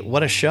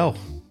a show.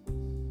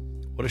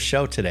 What a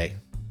show today.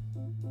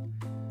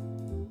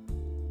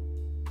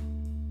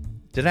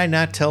 Did I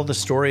not tell the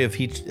story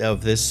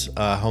of this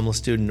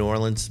homeless dude in New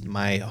Orleans,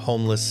 my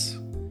homeless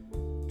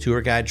tour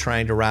guide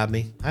trying to rob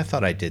me? I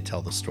thought I did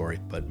tell the story,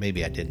 but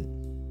maybe I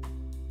didn't.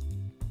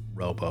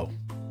 Robo,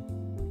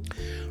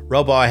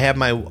 I have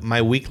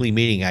my weekly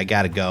meeting. I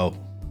got to go.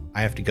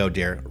 I have to go,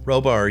 dear.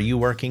 Robo, are you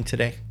working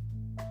today?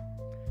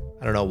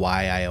 I don't know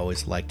why I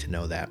always like to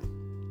know that.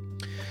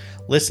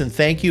 Listen,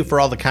 thank you for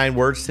all the kind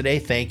words today.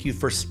 Thank you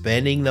for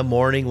spending the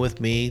morning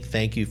with me.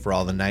 Thank you for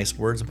all the nice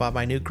words about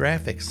my new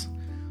graphics.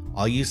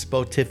 All you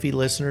Spotify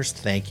listeners,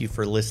 thank you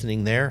for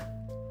listening there.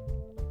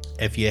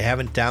 If you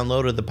haven't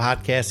downloaded the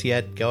podcast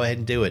yet, go ahead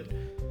and do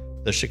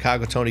it. The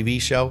Chicago Tony V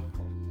Show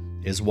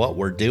is what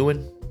we're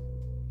doing.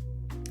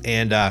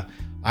 And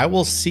I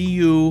will see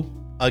you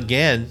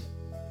again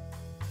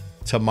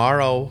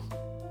tomorrow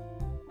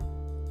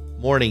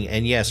morning.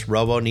 And yes,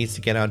 Robo needs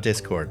to get on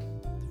Discord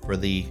for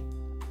the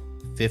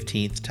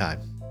 15th time.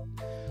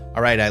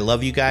 All right, I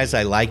love you guys.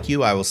 I like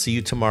you. I will see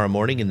you tomorrow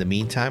morning. In the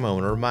meantime, I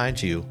want to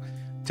remind you,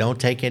 don't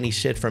take any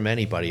shit from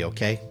anybody,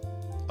 okay?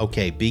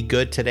 Okay, be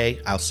good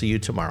today. I'll see you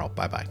tomorrow.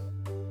 Bye-bye.